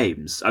enjoy the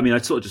games. I mean, I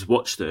sort of just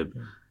watched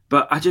them,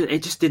 but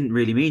it just didn't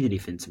really mean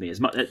anything to me as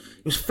much. It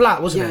was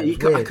flat, wasn't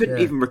it? I couldn't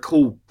even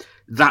recall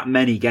that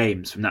many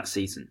games from that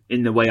season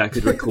in the way I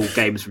could recall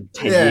games from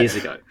 10 years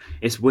ago.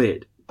 It's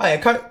weird. Oh, yeah,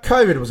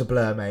 COVID was a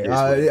blur, mate.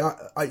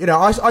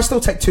 I still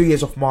take 2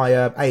 years off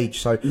my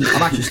age, so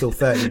I'm actually still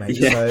 30, mate.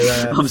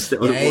 So, I'm still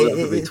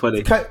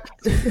 20.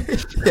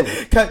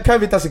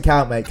 COVID doesn't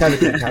count, mate. COVID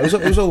didn't count.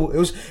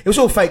 It was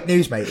all fake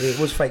news, mate. It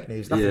was fake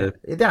news.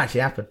 It didn't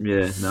actually happen.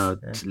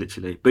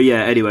 Literally. But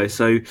anyway,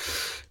 so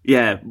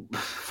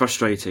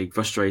frustrating.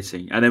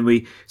 And then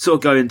we sort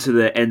of go into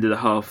the end of the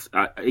half.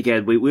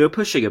 Again, we were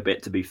pushing a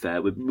bit, to be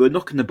fair. We were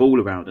knocking the ball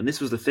around, and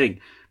this was the thing.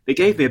 It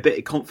gave me a bit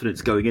of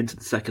confidence going into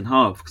the second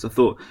half, because I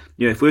thought,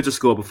 if we were to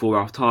score before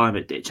half time,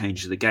 it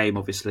changes the game,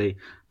 obviously.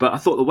 But I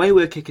thought the way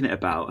we were kicking it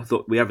about, I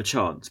thought we have a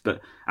chance.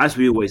 But as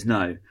we always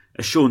know,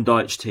 a Sean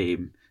Dyche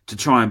team, to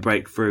try and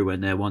break through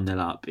when they're 1-0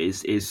 up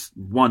is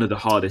one of the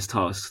hardest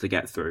tasks to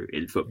get through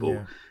in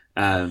football.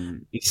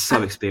 He's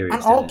so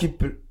experienced.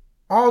 And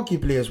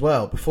arguably as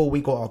well, before we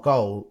got our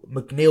goal,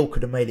 McNeil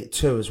could have made it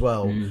 2 as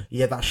well. He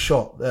had that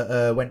shot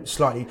that went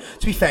slightly.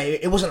 To be fair,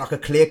 it wasn't like a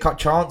clear cut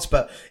chance,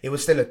 but it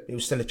was still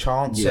a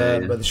chance. Where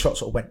the shot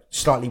sort of went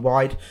slightly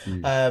wide.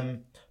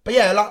 But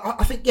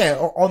I think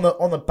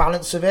on the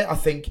balance of it, I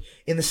think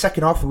in the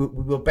second half we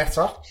were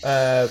better.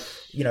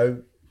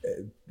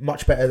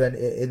 Much better than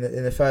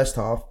in the first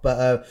half,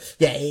 but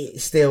it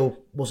still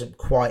wasn't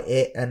quite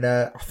it. And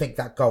I think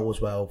that goal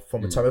as well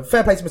from Matoma.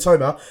 Fair play to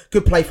Matoma,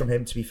 good play from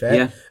him, to be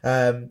fair.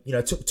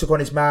 Took on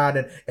his man,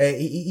 and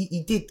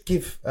he did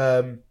give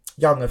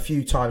Young a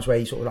few times where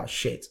he sort of like,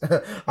 shit,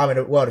 I'm in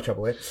a world of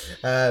trouble here.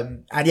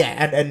 And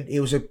it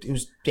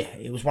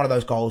was one of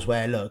those goals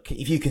where, look,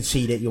 if you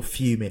concede it, you're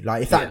fuming.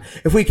 Like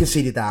if we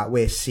conceded that,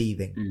 we're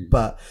seething.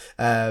 But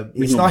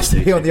it's nice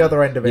to be on the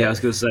other end of it. Yeah, I was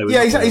going to say.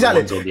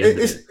 Exactly.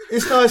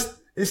 It's nice.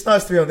 It's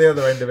nice to be on the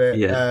other end of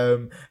it.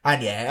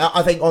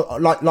 I think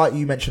like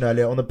you mentioned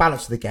earlier, on the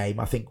balance of the game,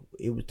 I think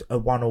it was a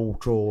 1-1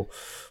 draw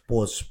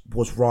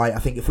was right. I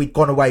think if we'd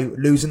gone away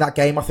losing that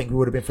game, I think we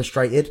would have been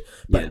frustrated.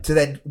 But to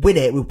then win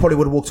it, we probably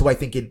would have walked away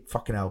thinking,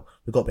 fucking hell,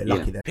 we got a bit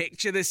lucky there.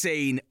 Picture the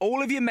scene.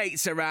 All of your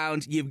mates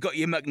around, you've got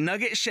your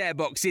McNugget share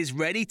boxes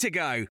ready to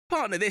go.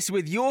 Partner this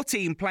with your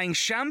team playing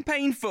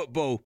champagne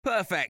football.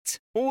 Perfect.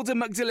 Order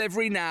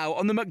McDelivery now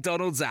on the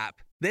McDonald's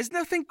app. There's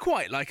nothing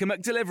quite like a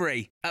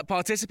McDelivery. At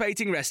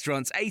participating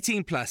restaurants,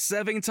 18 plus,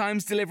 serving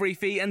times, delivery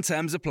fee and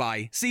terms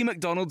apply. See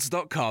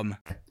mcdonalds.com.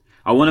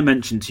 I want to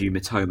mention to you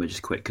Mitoma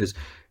just quick, because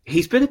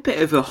he's been a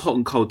bit of a hot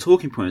and cold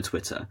talking point on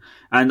Twitter.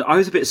 And I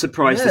was a bit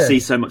surprised to see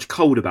so much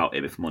cold about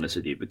him, if I'm honest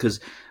with you, because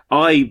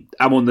I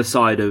am on the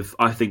side of,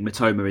 I think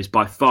Mitoma is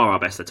by far our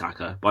best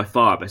attacker.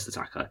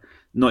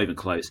 Not even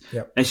close.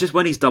 Yep. It's just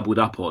when he's doubled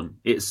up on,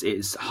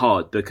 it's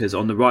hard, because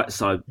on the right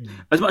side,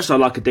 as much as I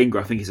like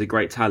Adingra, I think he's a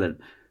great talent.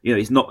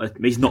 He's not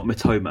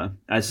Mitoma,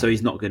 so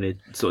he's not going to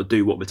sort of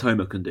do what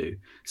Mitoma can do.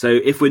 So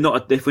if we're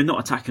not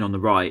attacking on the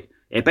right,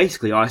 it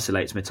basically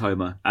isolates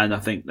Mitoma, and I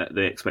think that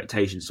the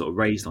expectations sort of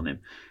raised on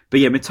him. But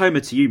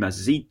Mitoma, to you, Maz,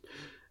 is he?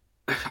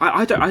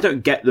 I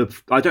don't get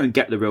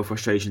the real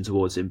frustration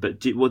towards him.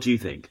 But what do you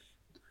think?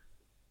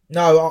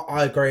 No,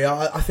 I agree.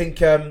 I think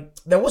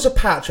there was a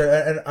patch,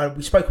 and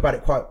we spoke about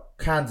it quite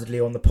candidly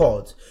on the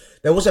pod.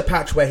 There was a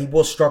patch where he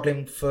was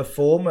struggling for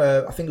form.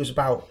 I think it was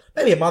about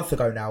maybe a month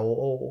ago now,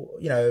 or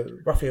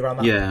roughly around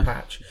that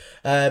patch.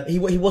 He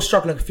was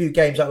struggling a few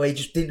games that way. He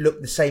just didn't look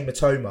the same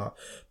Mitoma.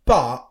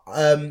 But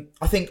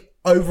I think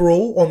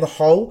overall, on the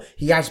whole,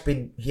 he has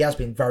been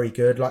very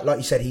good. Like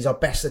you said, he's our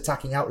best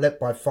attacking outlet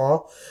by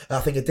far. I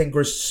think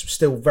Adingra is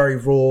still very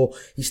raw.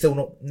 He's still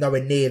not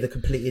nowhere near the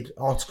completed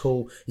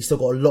article. He's still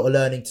got a lot of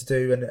learning to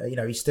do,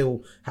 and he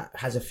still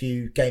has a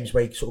few games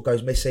where he sort of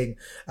goes missing.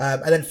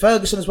 And then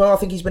Ferguson as well. I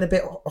think he's been a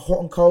bit hot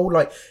and cold.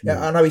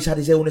 I know he's had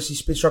his illness.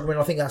 He's been struggling.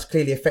 I think that's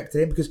clearly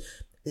affected him, because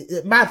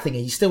mad thing,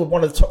 he's still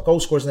one of the top goal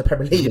scorers in the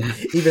Premier League,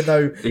 even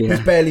though he's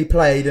barely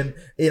played. And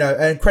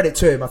and credit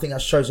to him, I think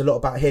that shows a lot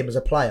about him as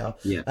a player.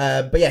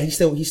 But he's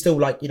still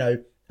like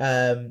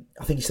I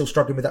think he's still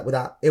struggling with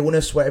that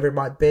illness, whatever it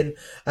might have been.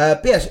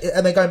 But yes,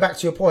 and then going back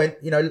to your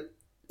point,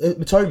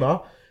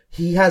 Mitoma,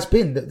 he has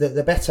been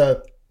the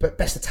better,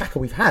 best attacker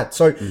we've had.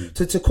 So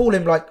to call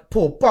him like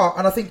poor, but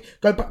and I think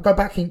going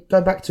back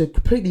to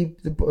completely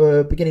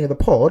the beginning of the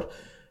pod.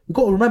 We've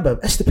got to remember,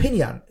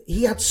 Estepinian,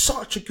 he had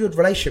such a good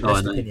relationship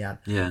with Estepinian.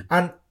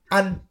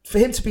 And for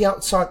him to be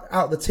out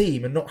of the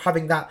team and not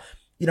having that,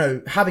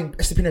 having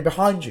Estepinian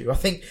behind you, I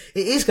think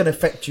it is going to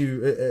affect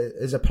you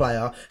as a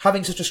player,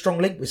 having such a strong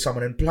link with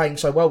someone and playing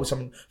so well with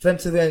someone. For them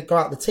to then go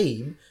out of the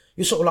team,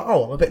 you're sort of like,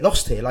 oh, I'm a bit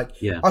lost here.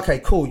 Okay,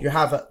 cool, you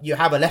have a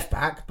left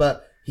back,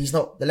 but he's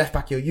not the left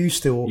back you're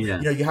used to, or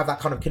you have that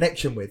kind of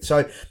connection with.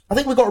 So I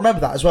think we've got to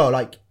remember that as well.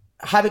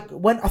 I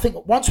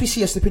think once we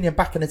see Estepinian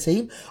back in the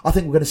team, I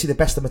think we're going to see the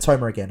best of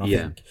Matoma again. I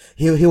think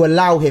he'll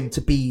allow him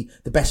to be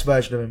the best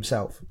version of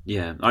himself.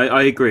 Yeah,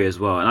 I agree as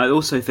well. And I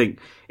also think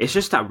it's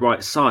just that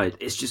right side.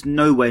 It's just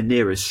nowhere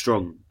near as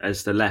strong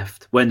as the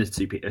left when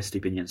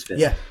Estepinian's fit.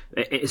 Yeah.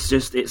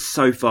 It's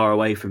so far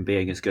away from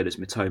being as good as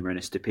Matoma and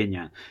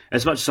Estepinian.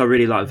 As much as I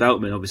really like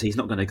Veltman, obviously he's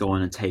not going to go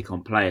on and take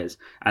on players.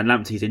 And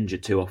Lamptey's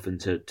injured too often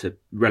to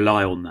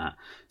rely on that.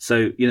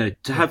 So,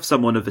 to have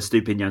someone of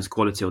Estepinian's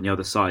quality on the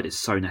other side is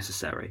so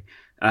necessary.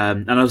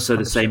 And also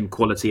the 100%. Same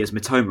quality as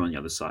Matoma on the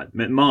other side.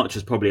 March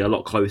is probably a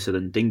lot closer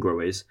than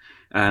Dingro is.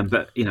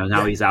 But,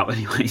 now he's out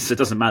anyway, so it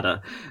doesn't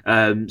matter.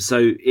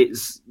 So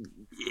it's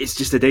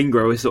just a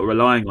Dingro we're sort of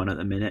relying on at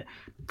the minute.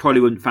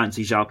 Probably wouldn't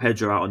fancy João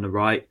Pedro out on the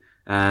right.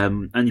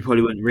 And you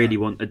probably wouldn't really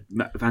want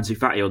fancy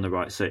Fati on the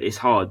right. So it's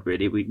hard,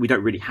 really. We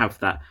don't really have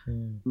that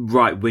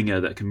right winger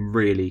that can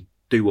really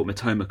do what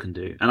Matoma can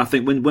do. And I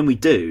think when we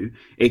do,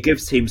 it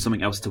gives teams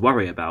something else to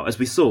worry about. As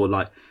we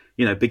saw,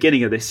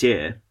 beginning of this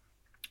year,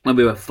 when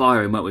we were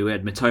firing, weren't we? We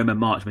had Matoma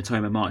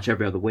March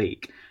every other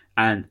week.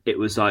 And it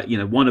was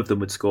one of them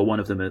would score, one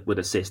of them would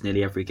assist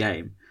nearly every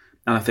game.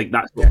 And I think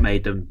that's what's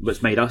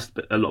made us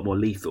a lot more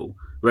lethal.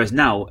 Whereas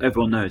now,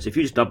 everyone knows if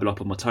you just double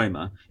up on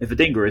Matoma, if a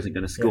Dinger isn't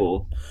going to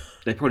score,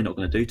 they're probably not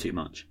going to do too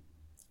much.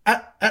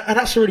 And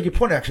that's a really good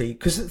point, actually,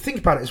 because think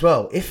about it as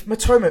well. If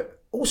Matoma...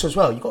 Also, as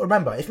well, you've got to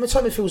remember, if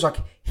Matoma feels like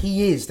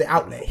he is the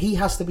outlet, he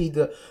has to be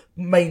the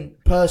main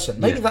person.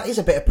 Maybe that is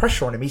a bit of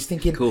pressure on him. He's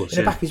thinking, in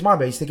the back of his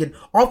mind, he's thinking,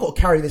 I've got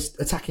to carry this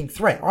attacking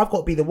threat. I've got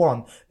to be the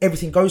one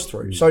everything goes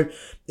through. So,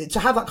 to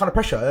have that kind of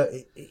pressure...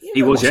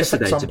 He was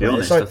yesterday, to be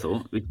honest, I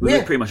thought. We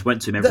pretty much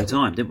went to him every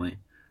time, didn't we?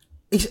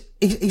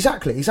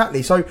 Exactly.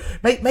 So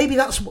maybe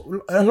that's,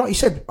 like you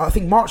said, I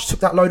think March took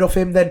that load off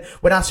him. Then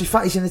when Ansu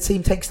Fati's in the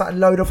team, takes that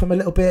load off him a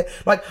little bit.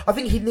 I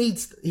think he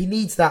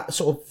needs that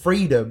sort of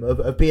freedom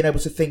of being able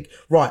to think,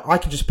 right, I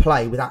can just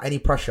play without any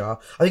pressure.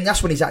 I think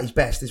that's when he's at his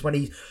best, is when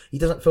he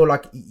doesn't feel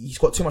like he's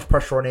got too much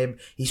pressure on him.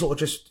 He sort of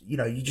just,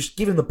 you just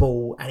give him the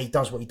ball and he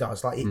does what he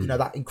does.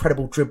 That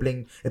incredible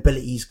dribbling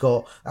ability he's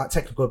got, that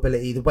technical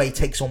ability, the way he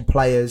takes on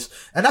players.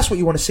 And that's what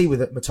you want to see with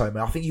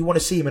Matoma. I think you want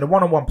to see him in a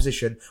one-on-one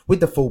position with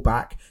the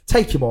fullback,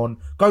 take him on,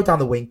 go down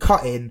the wing,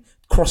 cut in,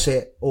 cross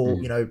it, or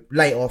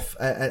lay it off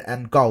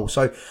and goal.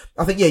 So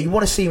I think you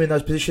want to see him in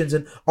those positions.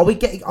 And are we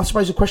getting? I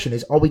suppose the question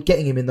is, are we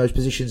getting him in those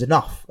positions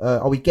enough?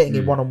 Are we getting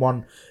him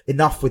one-on-one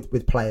enough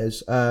with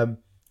players?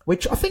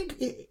 Which I think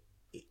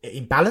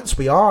in balance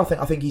we are.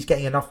 I think he's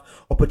getting enough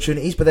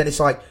opportunities. But then it's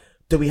like,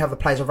 do we have the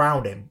players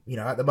around him?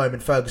 At the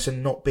moment,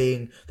 Ferguson not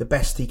being the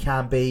best he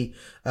can be.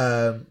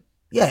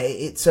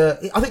 It's.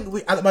 I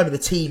think at the moment the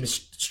team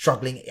is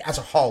struggling as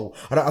a whole.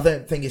 I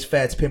don't think it's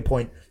fair to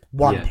pinpoint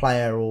one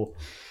player or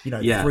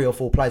 3 or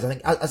 4 players. I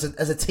think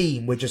as a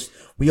team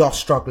we are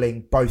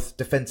struggling both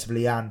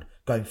defensively and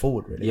going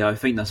forward. Really. Yeah, I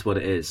think that's what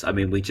it is. I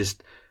mean, we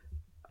just.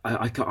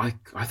 I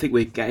think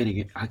we're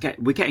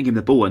getting him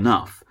the ball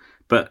enough,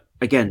 but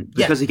again,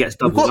 because he gets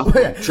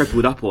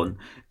tripled up on,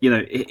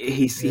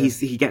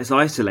 he gets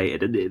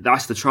isolated, and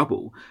that's the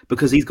trouble,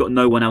 because he's got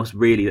no one else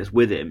really that's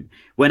with him.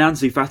 When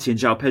Ansu Fati and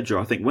João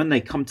Pedro, I think when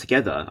they come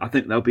together, I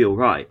think they'll be all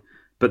right.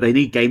 But they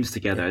need games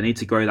together. They need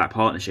to grow that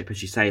partnership,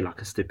 as you say,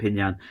 like a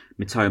Estepinian,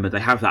 Matoma.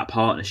 They have that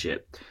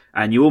partnership,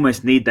 and you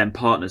almost need them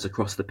partners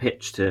across the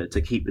pitch to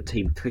keep the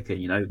team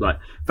clicking. Like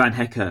Van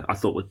Hecker, I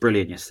thought was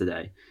brilliant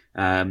yesterday.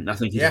 I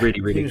think he's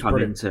really come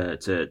into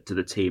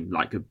the team,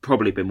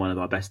 probably been one of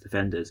our best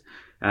defenders.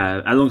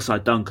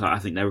 Alongside Dunker, I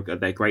think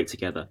they're great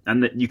together,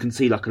 and that you can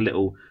see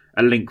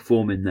a link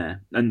forming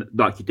there, and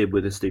like you did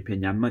with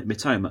Estepinian and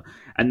Matoma.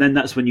 And then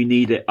that's when you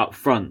need it up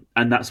front,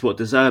 and that's what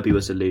De Zerbi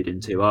was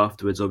alluding to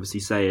afterwards, obviously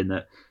saying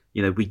that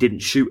we didn't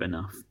shoot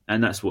enough,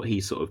 and that's what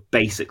he sort of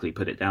basically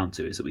put it down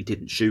to, is that we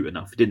didn't shoot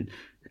enough, we didn't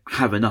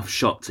have enough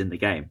shots in the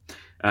game.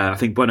 I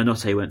think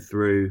Buonanotte went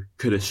through,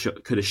 could have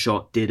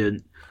shot,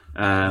 didn't.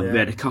 We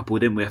had a couple,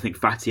 didn't we? I think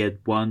Fati had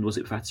one. Was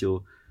it Fati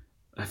or...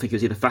 I think it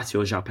was either Fati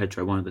or João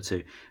Pedro, one of the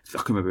two. I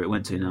can't remember who it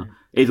went to now.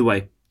 Either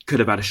way, could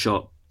have had a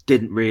shot.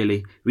 Didn't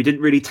really. We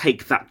didn't really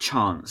take that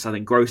chance. I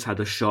think Gross had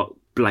a shot,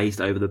 blazed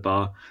over the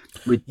bar.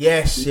 Gross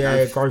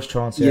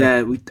chance.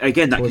 That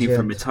came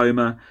from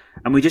Matoma,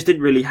 and we just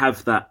didn't really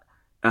have that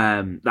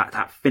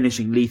that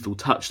finishing lethal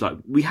touch like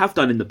we have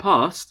done in the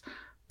past.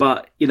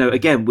 But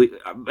again,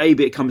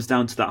 maybe it comes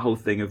down to that whole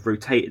thing of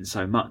rotating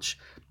so much.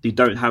 You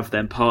don't have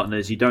them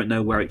partners. You don't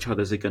know where each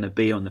others are going to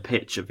be on the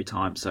pitch every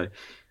time. So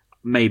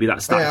maybe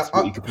that's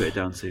what you could put it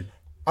down to.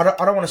 I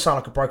don't want to sound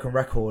like a broken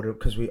record,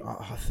 because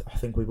I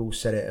think we've all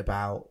said it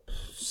about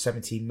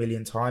 17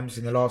 million times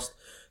in the last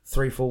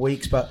 3-4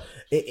 weeks. But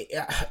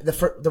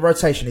the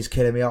rotation is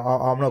killing me.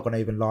 I'm not going to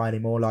even lie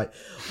anymore.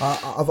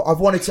 I've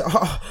wanted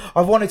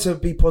to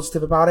be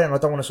positive about it, and I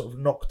don't want to sort of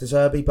knock De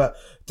Zerbi, but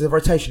the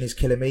rotation is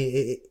killing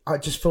me. I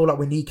just feel like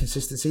we need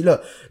consistency.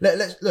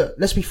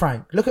 Let's be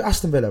frank. Look at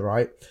Aston Villa,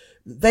 right?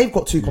 they've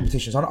got two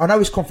competitions. I know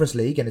it's Conference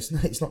League and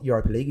it's not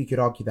Europa League. You could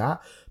argue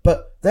that,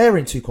 but they're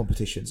in two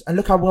competitions, and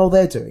look how well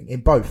they're doing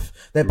in both.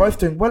 They're both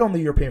doing well on the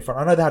European front.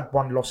 I know they had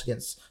one loss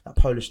against that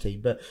Polish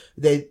team, but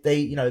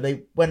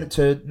they went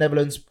to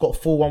Netherlands, got a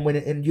 4-1 win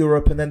in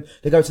Europe, and then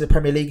they go to the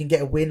Premier League and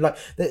get a win. Like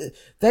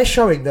they're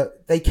showing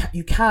that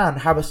you can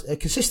have a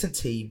consistent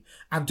team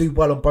and do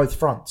well on both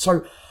fronts.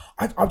 So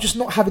I'm just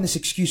not having this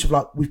excuse of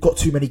like, we've got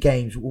too many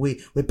games. We're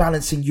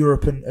balancing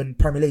Europe and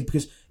Premier League,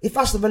 because if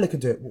Aston Villa can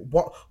do it,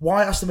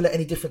 why are Aston Villa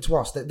any different to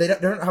us? They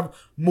don't have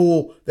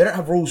more. They don't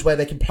have rules where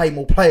they can play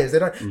more players. They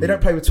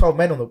don't play with 12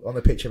 men on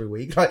the pitch every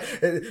week. Like,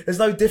 there's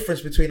no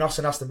difference between us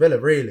and Aston Villa,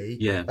 really.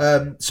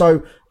 Yeah.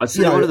 So I'd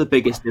say one of the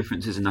biggest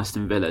differences in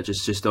Aston Villa,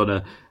 just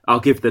on I'll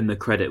give them the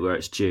credit where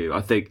it's due. I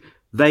think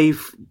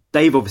they've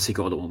obviously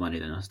got a lot more money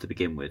than us to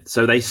begin with,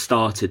 so they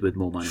started with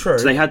more money. True.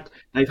 So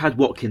they've had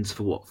Watkins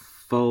for what,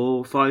 4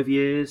 or 5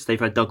 years. They've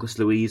had Douglas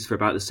Luiz for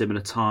about the similar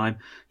time.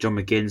 John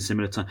McGinn,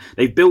 similar time.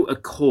 They've built a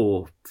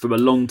core from a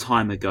long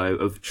time ago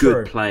of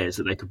good players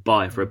that they could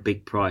buy for a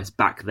big price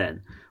back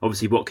then.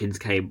 Obviously, Watkins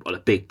came on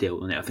a big deal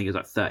on it. I think it was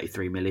like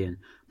 33 million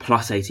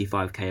plus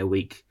 85k a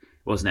week,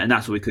 wasn't it? And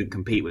that's what we couldn't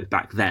compete with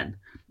back then.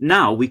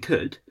 Now we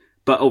could,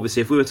 but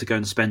obviously if we were to go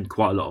and spend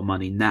quite a lot of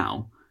money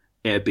now,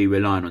 it'd be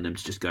relying on them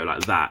to just go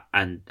like that.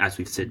 And as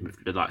we've seen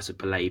with the likes of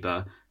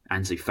Baleba,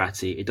 Ansu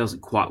Fati, it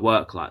doesn't quite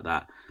work like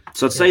that.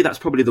 So I'd say that's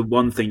probably the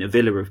one thing that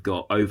Villa have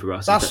got over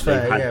us. That's is that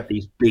fair, they've had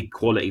these big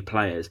quality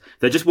players.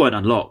 They just weren't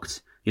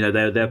unlocked.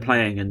 They're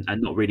playing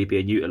and not really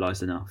being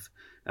utilised enough.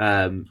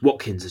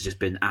 Watkins has just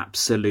been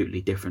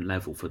absolutely different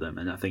level for them,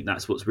 and I think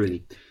that's what's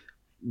really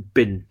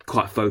been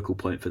quite a focal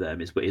point for them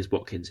is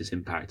Watkins'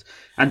 impact.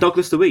 And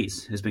Douglas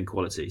Luiz has been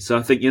quality. So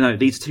I think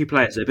these two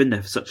players that have been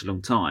there for such a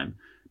long time,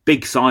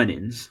 big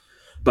signings,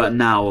 but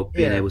now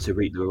being able to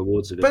reap the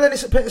rewards of it. But then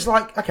it's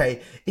like,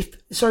 okay,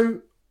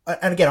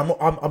 and again,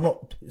 I'm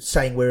not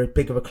saying we're as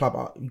big of a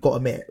club. You've got to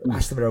admit,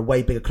 Aston Villa are a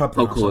way bigger club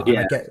than us. Course,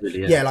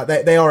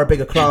 like they are a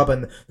bigger club,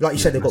 and like you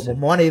said, they've got more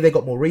money, they've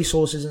got more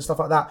resources and stuff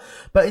like that.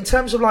 But in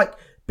terms of like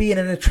being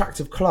an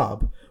attractive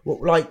club,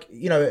 and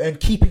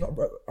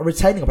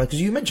retaining a player,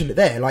 because you mentioned it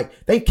there,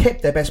 like they've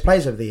kept their best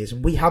players over the years,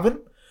 and we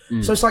haven't.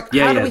 So it's like,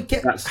 how do we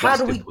get? How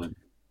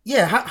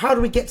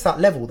do we get to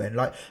that level then?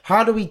 Like,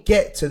 how do we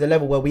get to the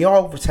level where we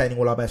are retaining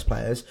all our best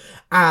players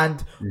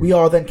and we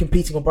are then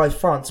competing on both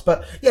fronts?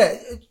 But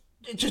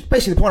just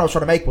basically the point I was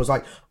trying to make was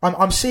like,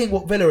 I'm seeing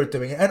what Villa are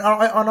doing, and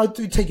I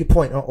do take your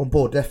point on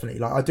board, definitely.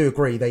 Like, I do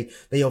agree.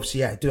 They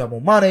obviously, do have more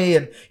money,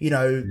 and,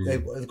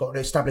 they've got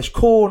an established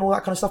core and all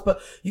that kind of stuff. But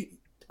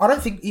I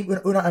don't think even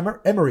Unai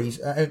Emery's,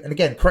 and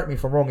again, correct me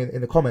if I'm wrong in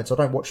the comments, I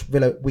don't watch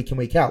Villa week in,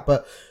 week out,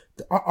 but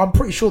I'm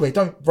pretty sure they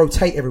don't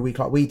rotate every week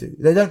like we do.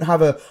 They don't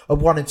have a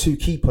 1 and 2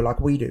 keeper like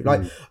we do.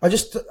 Like, I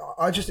just,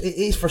 it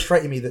is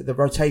frustrating me that the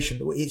rotation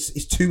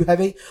is too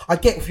heavy. I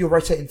get if you're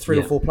rotating 3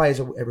 or 4 players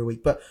every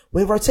week, but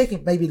we're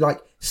rotating maybe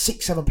like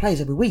 6, 7 players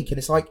every week. And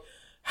it's like,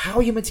 how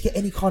are you meant to get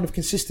any kind of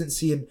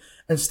consistency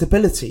and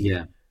stability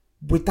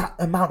with that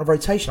amount of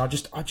rotation? I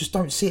just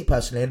don't see it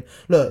personally. And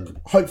look,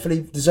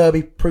 hopefully De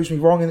Zerbi proves me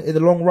wrong in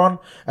the long run.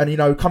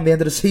 And, come the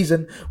end of the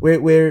season,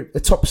 we're a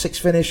top 6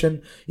 finish,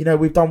 and,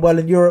 we've done well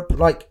in Europe.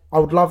 Like, I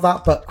would love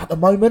that. But at the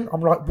moment,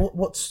 I'm like,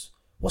 what's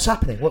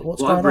happening?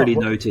 What's going on? I've really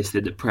noticed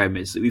in the Prem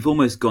is that we've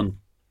almost gone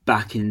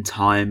back in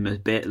time a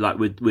bit, like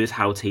with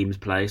how teams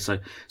play. So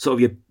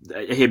sort of,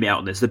 hear me out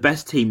on this. The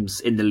best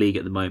teams in the league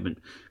at the moment,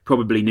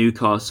 probably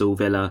Newcastle,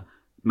 Villa,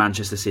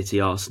 Manchester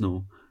City,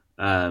 Arsenal.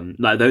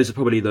 Like those are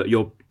probably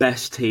your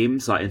best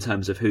teams, like in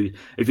terms of who,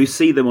 if you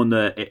see them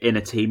in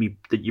a team,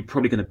 you're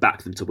probably going to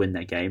back them to win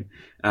their game.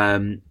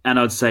 And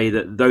I'd say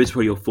that those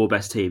are your 4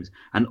 best teams,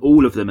 and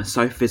all of them are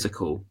so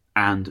physical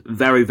and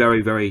very,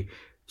 very, very,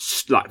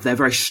 like they're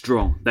very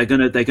strong. They're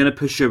gonna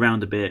push you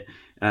around a bit.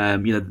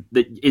 In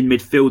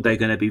midfield, they're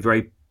going to be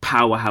very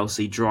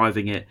powerhousey,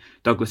 driving it.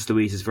 Douglas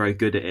Luiz is very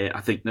good at it.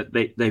 I think that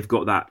they've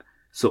got that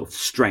sort of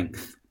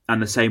strength.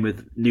 And the same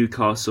with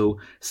Newcastle,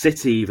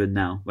 City even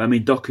now. I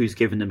mean, Doku's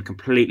given them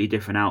completely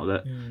different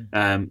outlet.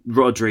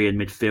 Rodri in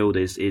midfield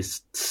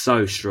is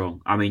so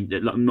strong. I mean,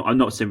 I'm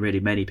not seeing really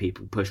many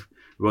people push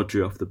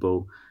Rodri off the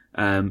ball.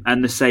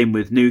 And the same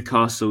with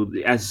Newcastle.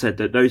 As I said,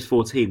 that those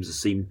 4 teams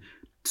seem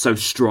so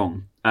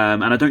strong.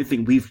 And I don't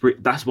think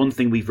that's one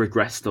thing we've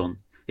regressed on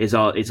is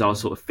our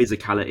sort of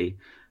physicality.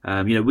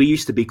 We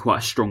used to be quite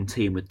a strong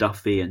team with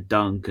Duffy and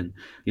Dunk, and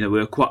we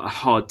were quite a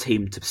hard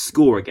team to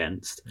score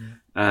against.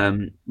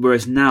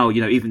 Whereas now,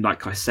 even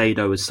like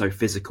Caicedo was so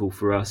physical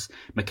for us.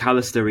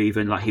 McAllister,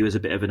 even like he was a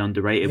bit of an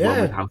underrated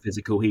one with how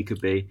physical he could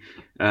be.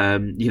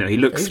 He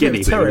looked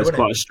skinny, but he was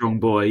quite a strong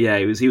boy. Yeah,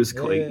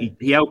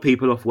 he held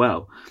people off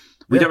well.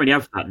 We don't really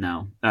have that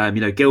now.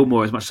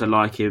 Gilmore, as much as I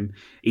like him,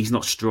 he's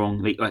not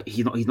strong. Like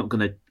he's not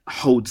going to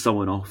hold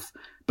someone off.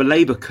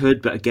 Labour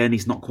could, but again,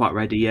 he's not quite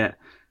ready yet.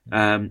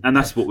 And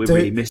that's what we're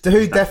really missing.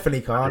 Dahoud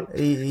definitely can't.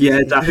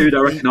 Dahoud, I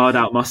reckon I'd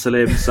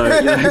outmuscle him. So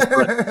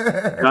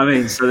I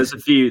mean, so there's a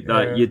few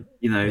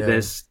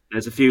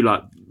there's a few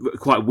like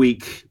quite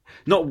weak.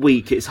 Not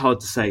weak. It's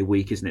hard to say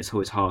weak, isn't it? It's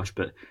always harsh,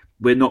 but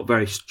we're not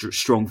very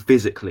strong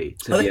physically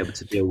to be able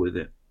to deal with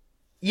it.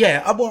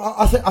 Yeah, well,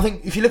 I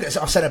think if you look at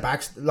our centre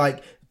backs,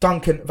 like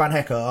Duncan, Van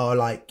Hecker are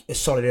like as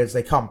solid as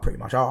they come, pretty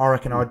much. I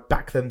reckon I'd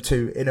back them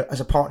as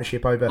a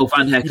partnership over. Well,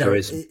 Van Hecker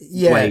is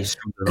way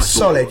stronger than I thought.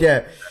 Solid,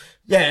 yeah.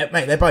 Yeah,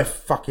 mate, they're both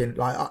fucking,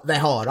 like, they're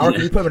hard. I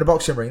reckon you put them in a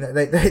boxing ring,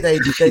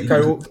 they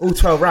go all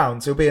 12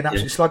 rounds. It'll be an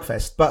absolute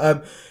slugfest.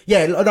 But,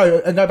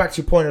 no, and go back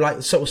to your point of,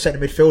 like, sort of centre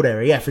midfield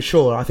area. Yeah, for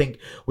sure. I think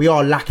we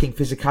are lacking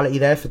physicality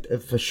there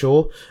for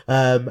sure.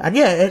 In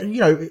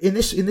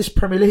this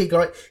Premier League,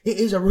 like, it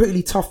is a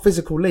really tough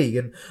physical league.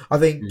 And I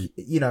think,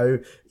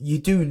 you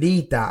do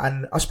need that.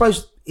 And I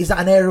suppose, is that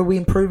an area we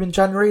improve in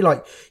January?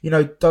 Like,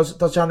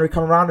 does January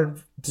come around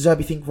and does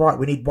Zerbi think, right,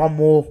 we need one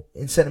more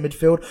in centre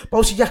midfield? But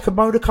also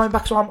Yakamoto coming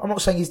back, so I'm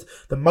not saying he's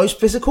the most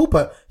physical,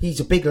 but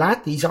he's a big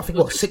lad. He's, I think,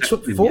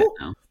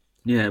 6'4"?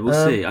 Yeah,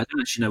 we'll see. I don't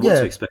actually know what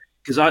to expect.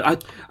 Because I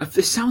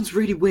this sounds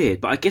really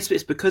weird, but I guess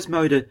it's because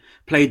Moda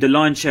played the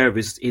lion's share of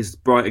his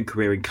Brighton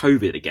career in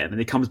COVID again, and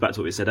it comes back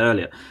to what we said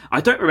earlier.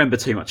 I don't remember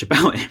too much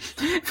about him,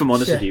 if I'm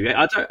honest with you.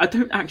 I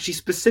don't actually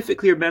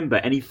specifically remember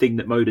anything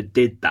that Moda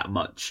did that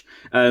much,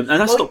 and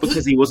that's not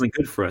because he wasn't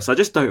good for us. I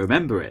just don't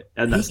remember it.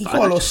 And he got a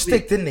lot of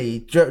stick, didn't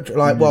he?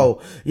 Like,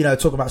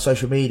 talking about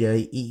social media,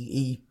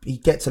 he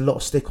gets a lot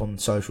of stick on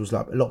socials.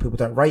 Like, a lot of people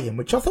don't rate him,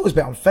 which I thought was a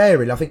bit unfair.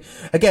 Really, I think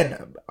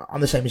again,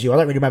 I'm the same as you. I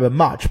don't really remember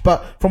much,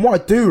 but from what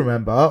I do remember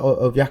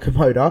of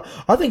Yakamoto,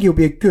 I think he'll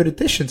be a good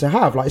addition to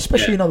have, like,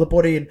 especially another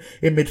body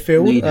in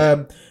midfield.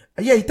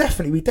 We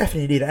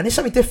definitely need it. And it's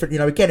something different,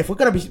 again, if we're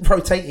going to be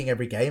rotating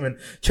every game and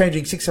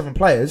changing 6-7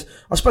 players,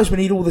 I suppose we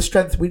need all the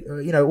strength,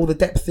 all the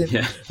depth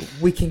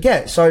we can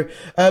get. So,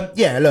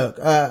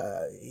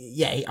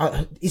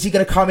 is he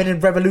going to come in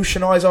and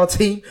revolutionise our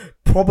team?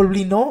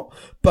 Probably not.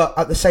 But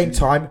at the same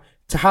time,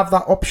 to have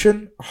that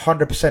option,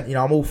 100%,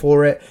 I'm all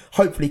for it.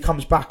 Hopefully he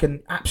comes back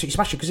and absolutely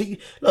smash it. Because he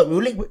was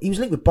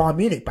linked with Bayern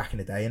Munich back in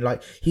the day, and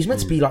like he's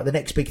meant to be like the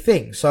next big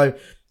thing. So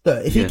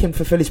look, if he can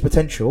fulfil his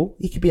potential,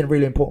 he could be a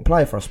really important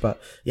player for us.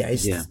 But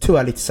it's too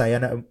early to say,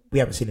 and we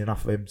haven't seen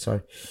enough of him.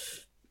 So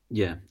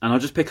and I'll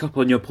just pick up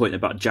on your point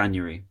about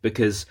January,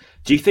 because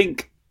do you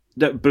think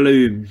that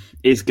Bloom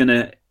is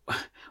gonna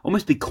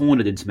almost be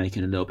cornered into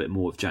making a little bit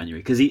more of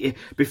January? Because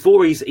he's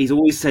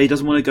always said he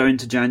doesn't want to go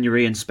into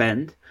January and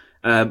spend.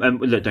 And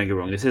look, don't get me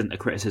wrong, this isn't a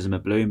criticism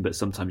of Bloom, but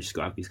sometimes you just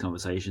got to have these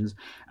conversations.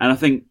 And I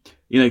think,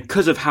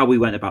 because of how we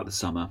went about the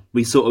summer,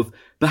 we sort of,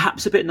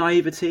 perhaps a bit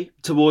naivety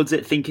towards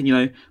it,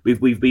 thinking,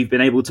 we've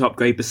been able to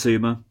upgrade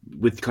Basuma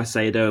with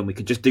Caicedo, and we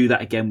could just do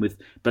that again with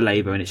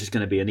Baleba, and it's just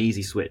going to be an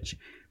easy switch.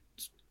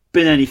 It's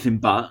been anything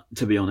but,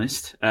 to be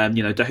honest.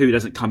 Dahoud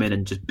doesn't come in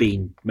and just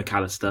bean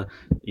McAllister.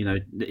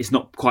 It's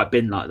not quite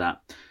been like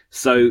that.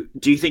 So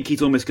do you think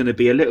he's almost going to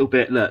be a little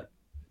bit,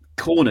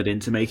 cornered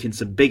into making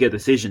some bigger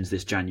decisions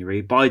this January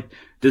by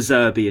De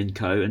Zerbi and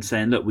co, and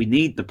saying, look, we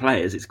need the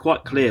players? It's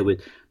quite clear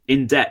with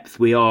in depth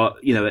we are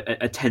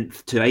a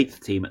 10th to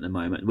 8th team at the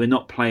moment. We're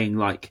not playing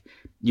like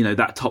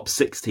that top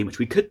 6 team, which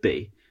we could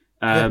be,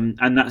 and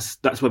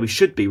that's where we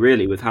should be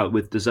really with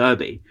De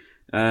Zerbi.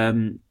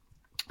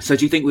 So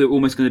do you think we're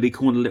almost going to be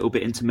cornered a little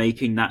bit into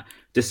making that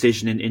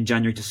decision in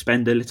January to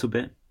spend a little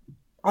bit?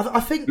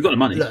 I think we've got the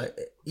money. Look,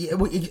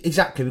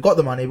 exactly, we've got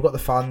the money, we've got the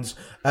funds.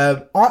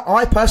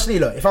 I personally,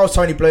 look, if I was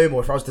Tony Bloom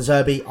or if I was De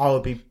Zerbi, I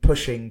would be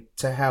pushing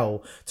to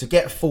hell to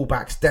get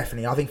fullbacks.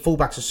 Definitely, I think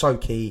fullbacks are so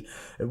key.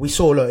 We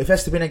saw, look, if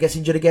Estepina gets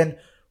injured again,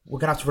 we're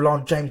gonna have to rely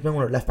on James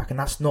Milner at left back, and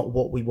that's not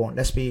what we want.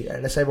 Let's be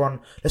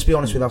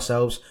honest with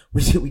ourselves.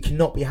 We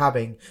cannot be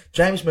having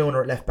James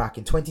Milner at left back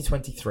in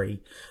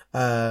 2023,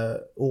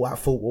 or at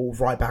full or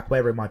right back,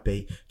 wherever it might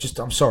be.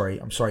 I'm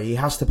sorry. He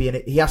has to be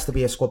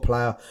a squad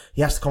player.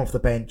 He has to come off the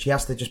bench. He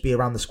has to just be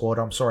around the squad.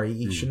 I'm sorry.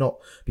 He should not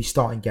be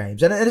starting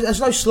games. And there's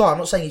no slight. I'm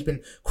not saying he's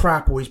been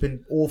crap or he's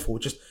been awful.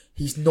 Just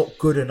he's not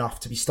good enough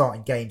to be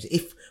starting games.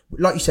 If,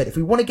 like you said, if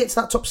we want to get to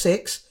that top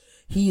 6.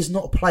 He is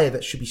not a player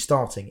that should be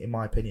starting, in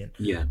my opinion.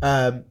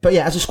 But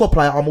as a squad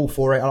player, I'm all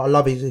for it. I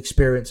love his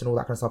experience and all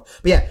that kind of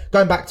stuff. But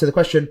going back to the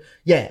question,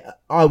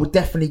 I would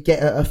definitely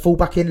get a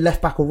fullback in,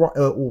 left back or right,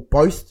 or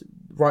both,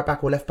 right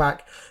back or left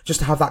back,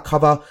 just to have that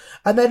cover.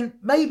 And then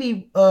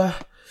maybe in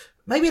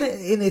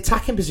the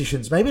attacking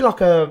positions, maybe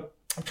like I'm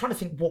trying to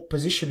think what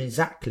position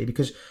exactly,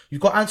 because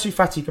you've got Ansu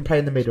Fati who can play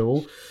in the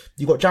middle.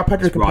 You've got João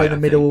Pedro who can play in the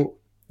middle.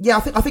 Yeah,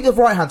 I think the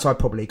right hand side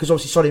probably, because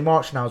obviously Solly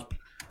March now is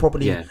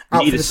probably out we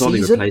need for a the solid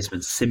season.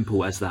 replacement.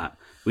 Simple as that.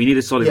 We need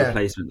a solid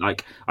replacement.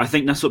 Like, I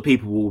think that's what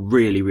people will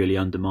really, really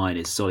undermine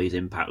is Solly's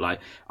impact. Like,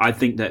 I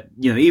think that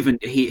even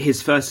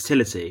his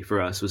versatility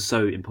for us was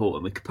so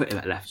important. We could put him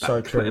at left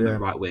back, put him at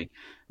right wing.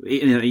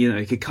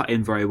 He could cut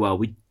in very well.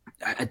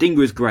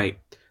 Adingra is great.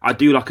 I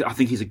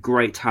think he's a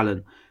great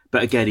talent.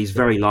 But again, he's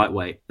very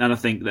lightweight. And I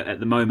think that at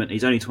the moment,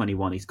 he's only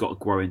 21. He's got to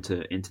grow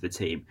into the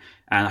team.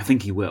 And I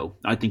think he will.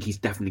 I think he's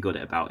definitely got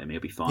it about him.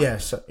 He'll be fine.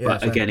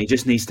 But again, he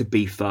just needs to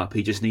beef up.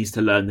 He just needs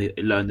to learn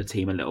the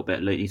team a little bit.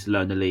 He needs to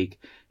learn the league.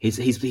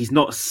 He's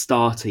not a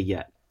starter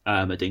yet,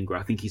 Adingra.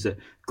 I think he's a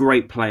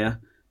great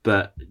player.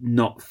 but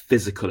not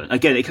physical.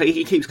 Again, it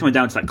keeps coming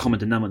down to that common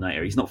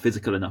denominator. He's not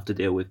physical enough to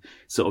deal with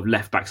sort of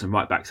left backs and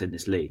right backs in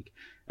this league.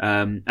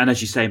 And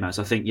as you say, Maz,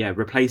 I think,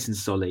 replacing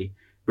Solly,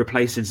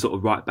 replacing sort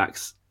of right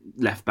backs,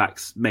 left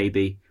backs,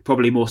 maybe,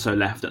 probably more so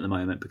left at the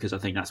moment, because I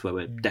think that's where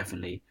we're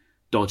definitely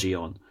dodgy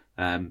on,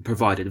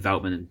 provided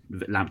Veltman and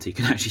Lamptey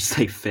can actually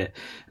stay fit.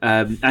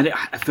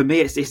 For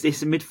me, it's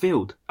a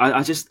midfield.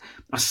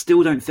 I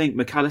still don't think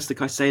McAllister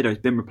Caicedo has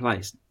been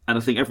replaced. And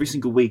I think every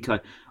single week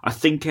I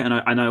think it,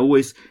 and I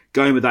always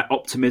go in with that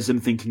optimism,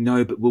 thinking,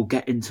 no, but we'll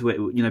get into it.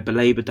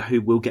 Baleba,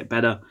 Dahoud will get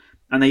better.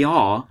 And they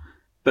are,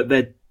 but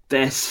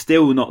they're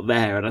still not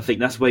there. And I think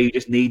that's where you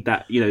just need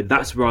that,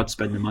 that's where I'd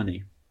spend the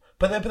money.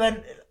 But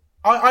then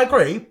I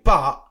agree,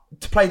 but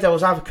to play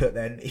devil's advocate,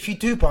 then if you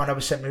do buy another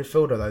centre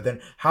midfielder, though,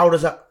 then how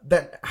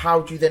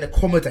do you then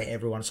accommodate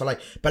everyone? So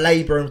like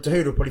Baleba and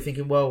Dahoud are probably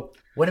thinking, well,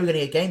 when are we going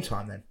to get game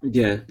time then?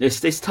 Yeah,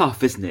 it's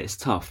tough, isn't it? It's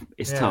tough.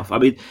 Tough. I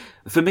mean,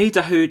 for me,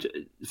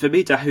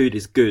 Dahoud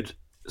is good,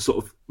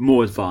 sort of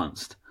more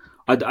advanced.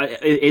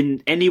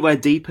 In anywhere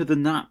deeper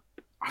than that,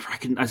 I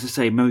reckon, as I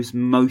say,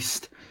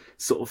 most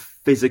sort of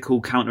physical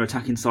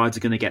counter-attacking sides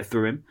are going to get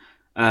through him.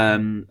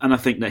 And I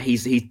think that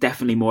he's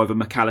definitely more of a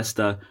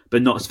McAllister,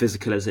 but not as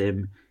physical as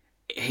him.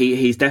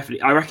 He's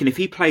definitely. I reckon if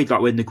he played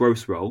like in the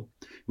gross role,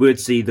 we would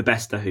see the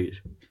best Dahoud.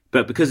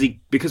 But because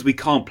we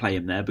can't play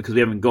him there, because we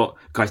haven't got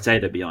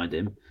Caicedo behind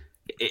him,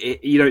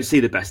 you don't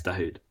see the best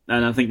Dahoud.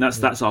 And I think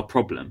that's our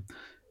problem.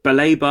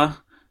 Baleba,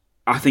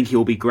 I think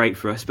he'll be great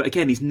for us. But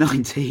again, he's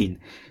 19.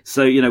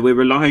 So, we're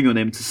relying on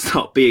him to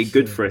start being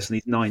good for us, and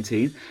he's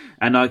 19.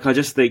 And I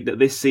just think that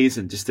this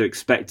season, just to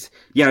expect,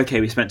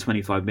 we spent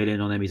 25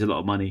 million on him, he's a lot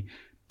of money.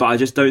 But I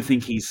just don't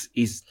think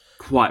he's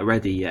quite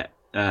ready yet.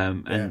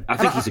 I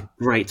think he's a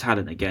great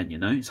talent again,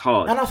 it's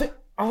hard. And I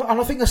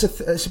think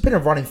it's been a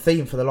running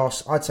theme for the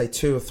last, I'd say,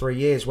 2 or 3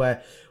 years,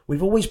 where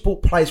we've always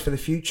bought players for the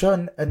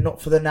future and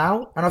not for the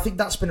now. And I think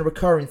that's been a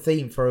recurring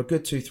theme for a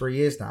good 2-3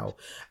 years now.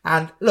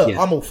 And look,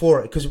 I'm all for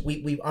it, because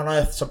we've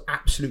unearthed some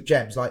absolute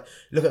gems. Like,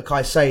 look at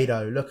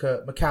Caicedo, look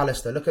at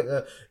McAllister, look at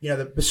the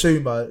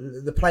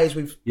Basuma, the players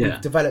we've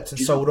developed and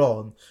sold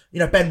on.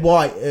 Ben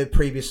White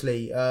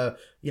previously,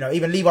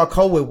 even Levi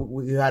Colwill,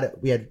 we had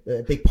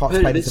a big part to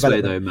play in the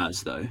development. Way though,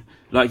 Maz, though,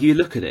 like you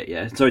look at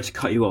it, sorry to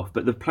cut you off,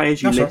 but the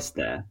players you list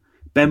there,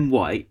 Ben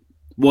White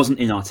wasn't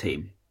in our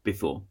team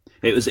before.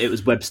 It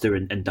was Webster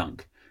and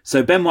Dunk.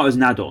 So Ben White was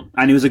an add-on,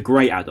 and he was a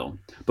great add-on.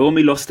 But when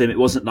we lost him, it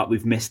wasn't like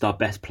we've missed our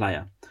best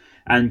player.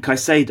 And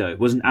Caicedo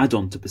was an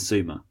add-on to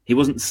Basuma. He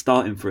wasn't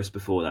starting for us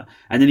before that.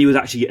 And then he was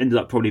actually ended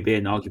up probably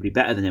being arguably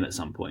better than him at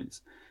some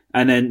points.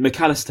 And then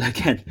McAllister,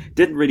 again,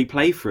 didn't really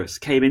play for us,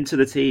 came into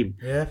the team.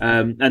 Yeah.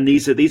 And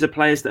these are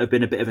players that have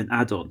been a bit of an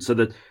add-on. So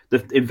the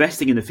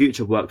investing in the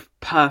future worked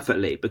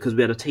perfectly because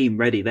we had a team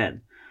ready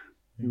then.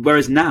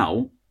 Whereas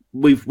now,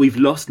 we've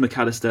lost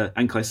McAllister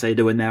and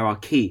Caicedo, and they're our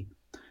key.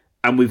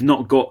 And we've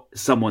not got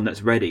someone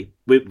that's ready.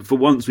 For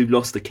once, we've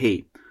lost the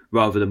key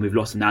rather than we've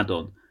lost an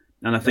add-on.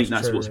 And I think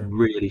that's what's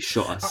really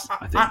shot us,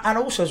 I think. And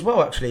also as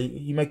well, actually,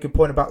 you make a good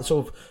point about the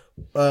sort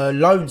of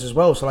loans as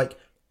well. So, like,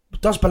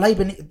 does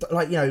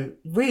Baleba,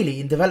 really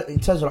in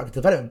terms of like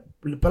development,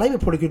 Baleba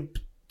probably could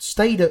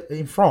stayed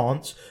in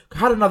France,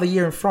 had another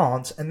year in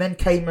France, and then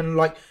came and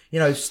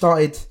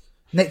started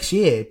next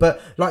year.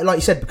 But like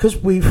you said, because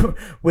we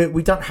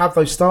don't have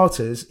those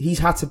starters, he's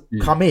had to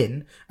come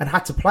in and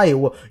had to play.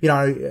 Or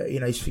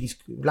he's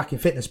lacking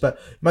fitness, but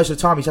most of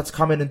the time he's had to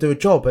come in and do a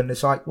job. And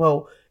it's like,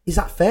 well, is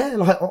that fair?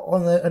 Like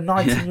on a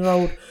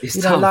 19-year-old,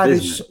 lad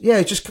who's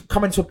just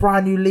come into a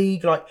brand new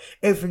league, like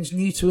everything's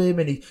new to him,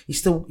 and he's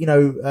still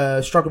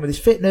struggling with his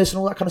fitness and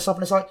all that kind of stuff.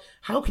 And it's like,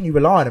 how can you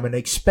rely on them and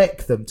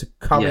expect them to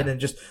come in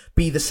and just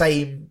be the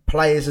same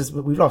players as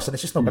we've lost? And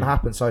it's just not going to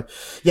happen. So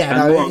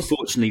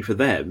unfortunately for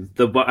them,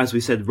 as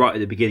we said right at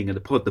the beginning of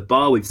the pod, the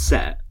bar we've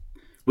set,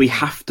 we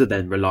have to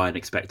then rely and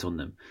expect on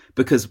them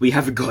because we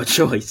haven't got a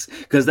choice,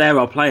 because they're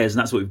our players and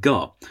that's what we've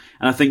got.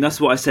 And I think that's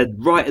what I said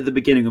right at the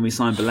beginning when we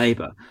signed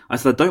Baleba. I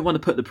said, I don't want to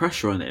put the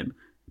pressure on him,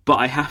 but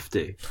I have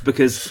to,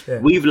 because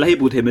we've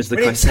labelled him as the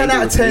Caicedo 10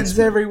 out of 10s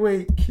every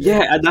week.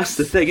 Yeah, and that's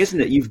the thing,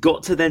 isn't it? You've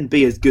got to then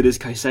be as good as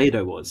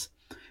Caicedo was.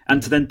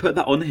 And to then put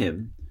that on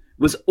him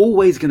was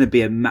always going to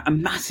be a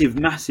massive,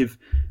 massive,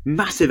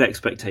 massive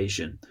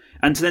expectation.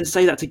 And to then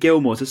say that to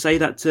Gilmour, to say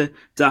that to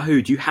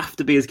Dahoud, you have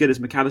to be as good as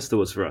McAllister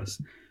was for us.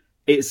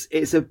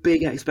 It's a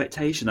big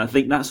expectation. I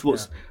think that's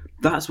what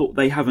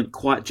they haven't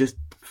quite just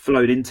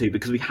flowed into,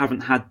 because we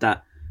haven't had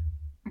that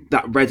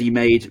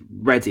ready-made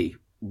ready.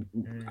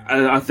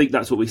 I think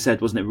that's what we said,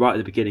 wasn't it, right at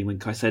the beginning when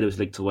Caicedo was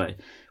linked away,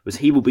 was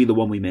he will be the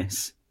one we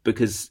miss,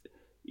 because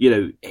he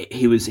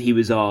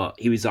was our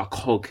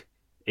cog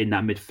in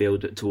that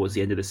midfield towards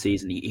the end of the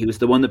season. He was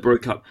the one that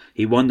broke up.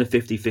 He won the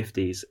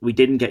 50-50s. We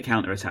didn't get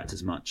counter-attacked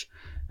as much.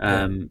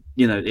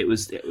 It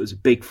was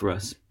big for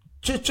us.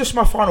 just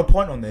my final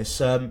point on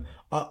this.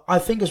 I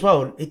think as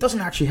well, it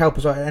doesn't actually help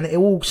as well, and it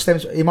all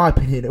stems, in my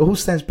opinion, it all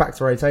stems back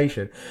to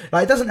rotation.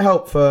 Like, it doesn't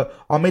help for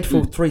our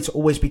midfield three to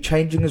always be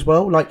changing as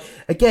well. Like,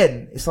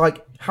 again, it's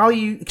like, how are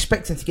you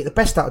expecting to get the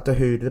best out of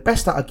Dahoud, the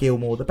best out of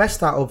Gilmour, the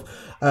best out of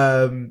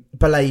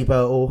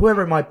Baleba, or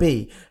whoever it might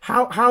be?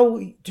 How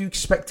do you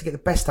expect to get the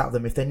best out of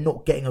them if they're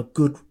not getting a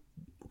good,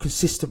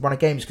 consistent run of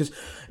games? Because,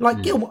 like,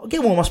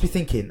 Gilmour must be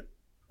thinking,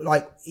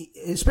 like,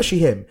 especially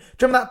him.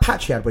 Do you remember that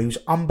patch he had where he was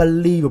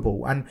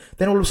unbelievable, and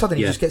then all of a sudden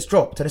he just gets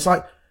dropped? And it's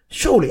like,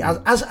 surely,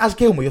 as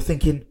Gilmour, you're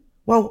thinking,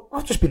 well,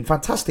 I've just been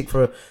fantastic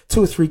for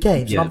 2 or 3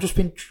 games, and I've just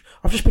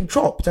been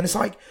dropped. And it's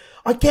like,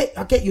 I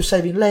get you're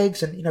saving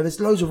legs, and there's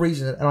loads of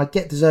reasons, and I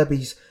get De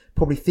Zerbi's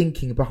probably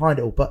thinking behind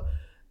it all, but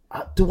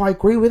do I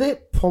agree with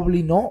it?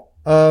 Probably not.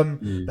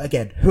 But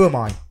again, who am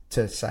I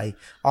to say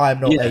I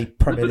am not a Premier League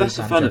manager? But that's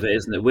the fun of it,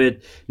 isn't it? We're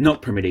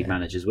not Premier League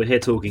managers. We're here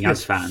talking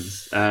as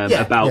fans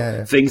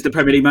about things the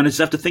Premier League managers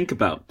have to think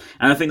about.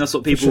 And I think that's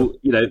what people,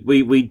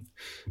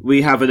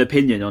 we have an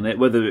opinion on it.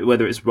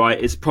 Whether it's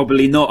right, it's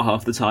probably not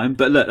half the time.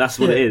 But look, that's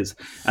what it is.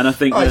 And I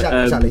think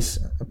exactly.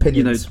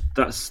 Opinions.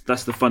 That's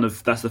the fun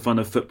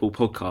of football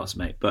podcasts,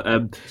 mate. But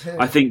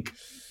I think.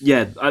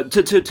 Yeah,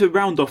 to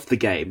round off the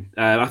game,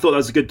 I thought that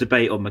was a good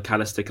debate on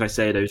McAllister,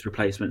 Caicedo's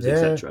replacements,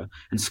 etc.,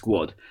 and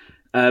squad.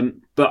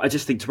 But I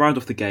just think to round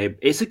off the game,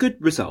 it's a good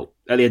result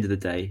at the end of the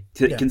day,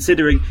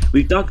 considering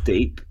we've dug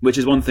deep, which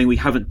is one thing we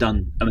haven't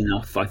done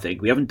enough, I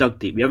think. We haven't dug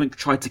deep. We haven't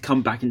tried to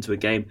come back into a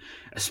game,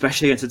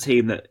 especially against a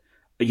team that,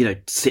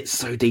 sits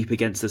so deep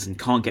against us and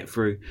can't get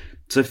through.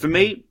 So for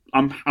me,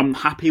 I'm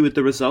happy with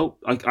the result.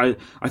 I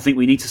think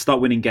we need to start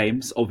winning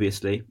games,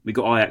 obviously. We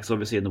got Ajax,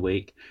 obviously, in the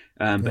week.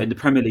 But in the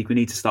Premier League, we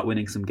need to start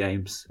winning some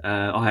games.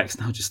 Ajax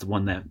now just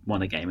won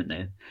a game, in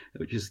there,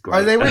 which is great.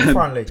 Oh, they won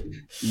finally?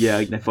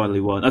 Yeah, they finally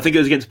won. I think it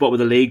was against bottom of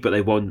the league, but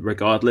they won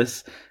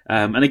regardless.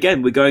 And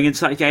again, we're going into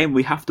that game,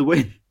 we have to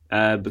win.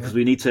 Because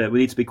we need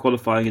to be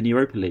qualifying in the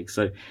Europa League.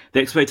 So the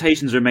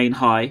expectations remain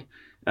high.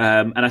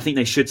 And I think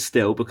they should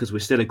still, because we're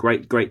still a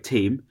great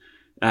team.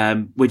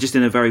 We're just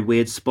in a very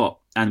weird spot,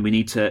 and we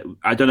need to.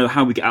 I don't know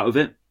how we get out of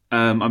it.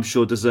 I'm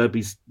sure De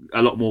Zerbi's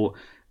a lot more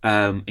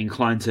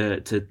inclined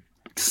to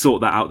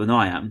sort that out than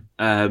I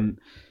am.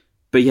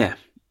 But yeah,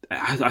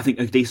 I think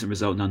a decent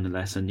result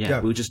nonetheless, and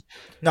we'll just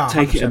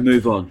take 100%. It and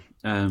move on.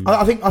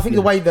 I think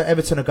the way that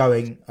Everton are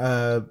going,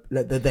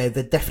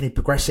 they're definitely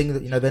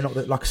progressing. They're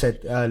not, like I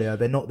said earlier,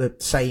 they're not the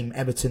same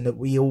Everton that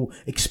we all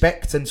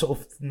expect and sort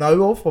of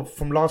know of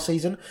from last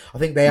season. I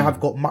think they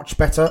have got much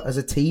better as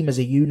a team, as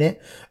a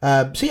unit.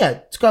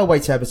 To go away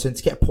to Everton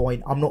to get a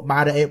point, I'm not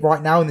mad at it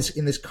right now in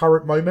this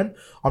current moment.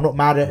 I'm not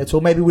mad at it at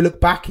all. Maybe we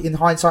look back in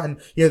hindsight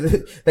and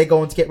they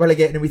go on to get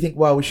relegated and we think,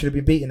 well, we should have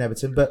been beating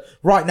Everton. But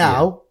right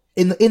now.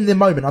 In the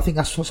moment, I think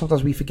that's what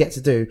sometimes we forget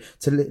to do,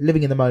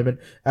 living in the moment.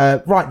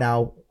 Right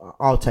now,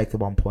 I'll take the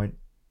 1 point.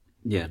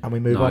 Yeah. And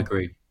we move on. I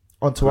agree.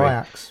 On to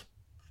Ajax.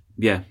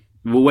 Yeah.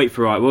 We'll wait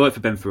for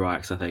Ben for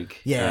Ajax, I think.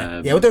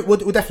 Yeah. We'll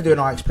definitely do an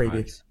Ajax preview.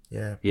 Ajax.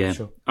 Yeah.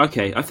 Sure.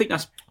 Okay. I think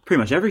that's pretty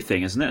much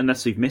everything, isn't it?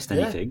 Unless we've missed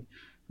anything.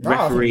 No,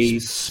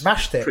 referees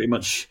smashed it. Pretty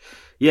much.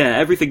 Yeah,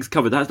 everything's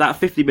covered. That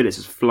 50 minutes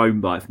has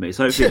flown by for me.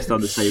 So hopefully it's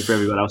done the same for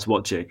everyone else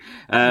watching.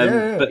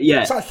 But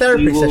yeah. It's like a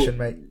therapy session,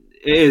 mate.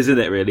 It is, isn't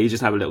it, really? You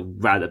just have a little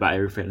rant about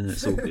everything and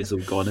it's all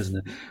gone, isn't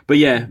it? But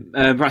yeah,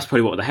 that's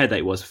probably what the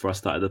headache was before I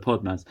started the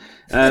pod, man.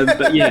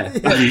 But yeah,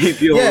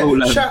 if you're all...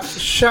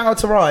 Shout out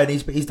to Ryan.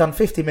 He's done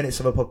 50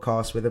 minutes of a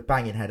podcast with a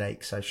banging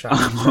headache, so shout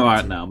out. I'm all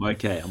right now. I'm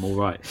okay. I'm all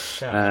right.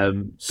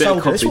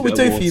 Soldier, this is what we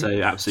do for you.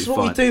 This is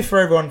what we do for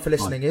everyone for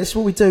listening. This is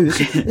what we do.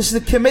 This is the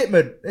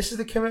commitment. This is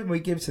the commitment we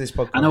give to this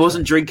podcast. And I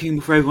wasn't drinking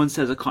before everyone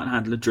says I can't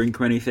handle a drink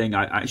or anything.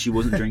 I actually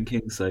wasn't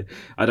drinking, so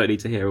I don't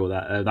need to hear all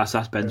that.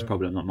 That's Ben's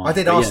problem, not mine. I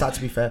did ask that, to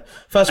be fair.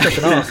 First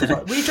question I asked, I was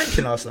like, were you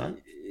drinking last night?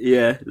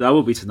 Yeah, that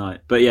will be tonight.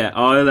 But yeah,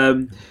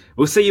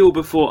 we'll see you all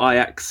before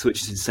Ajax,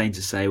 which is insane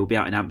to say. We'll be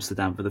out in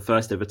Amsterdam for the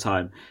first ever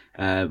time,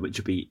 which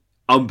will be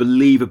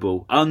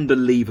unbelievable.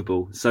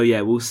 So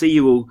yeah, we'll see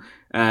you all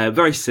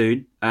very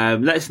soon.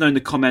 Let us know in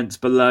the comments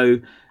below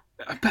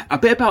a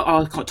bit about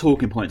our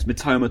talking points,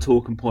 Mitoma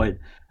talking point,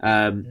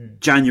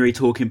 January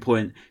talking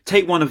point.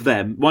 Take one of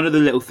them, one of the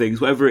little things,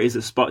 whatever it is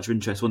that sparked your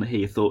interest. I want to hear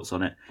your thoughts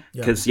on it,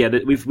 because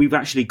we've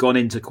actually gone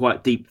into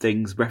quite deep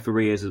things,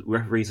 referees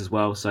as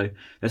well. So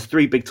there's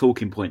 3 big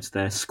talking points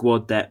there: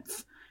 squad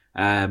depth.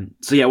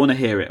 So yeah, I want to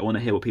hear it. I want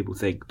to hear what people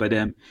think. But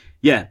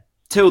yeah.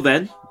 Till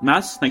then,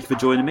 Maz, thank you for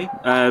joining me.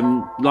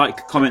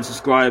 Like, comment,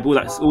 subscribe, all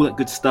that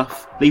good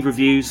stuff. Leave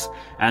reviews,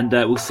 and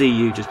we'll see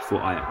you just before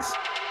Ajax.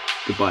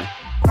 Goodbye.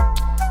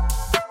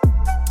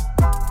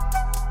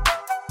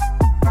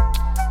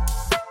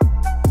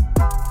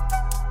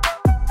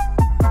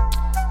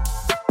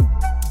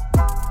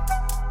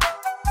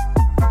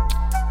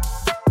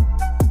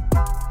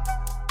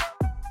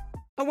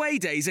 Away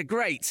days are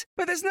great,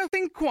 but there's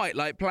nothing quite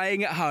like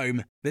playing at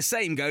home. The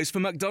same goes for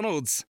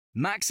McDonald's.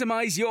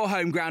 Maximise your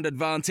home ground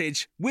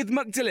advantage with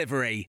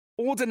McDelivery.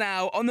 Order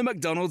now on the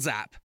McDonald's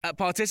app. At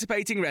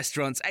participating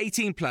restaurants,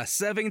 18 plus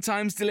serving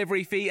times,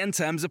 delivery fee and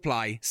terms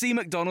apply. See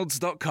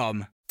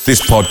mcdonalds.com. This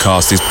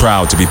podcast is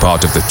proud to be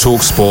part of the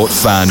TalkSport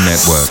Fan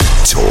Network.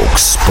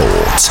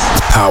 TalkSport.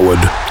 Powered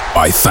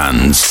by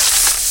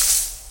fans.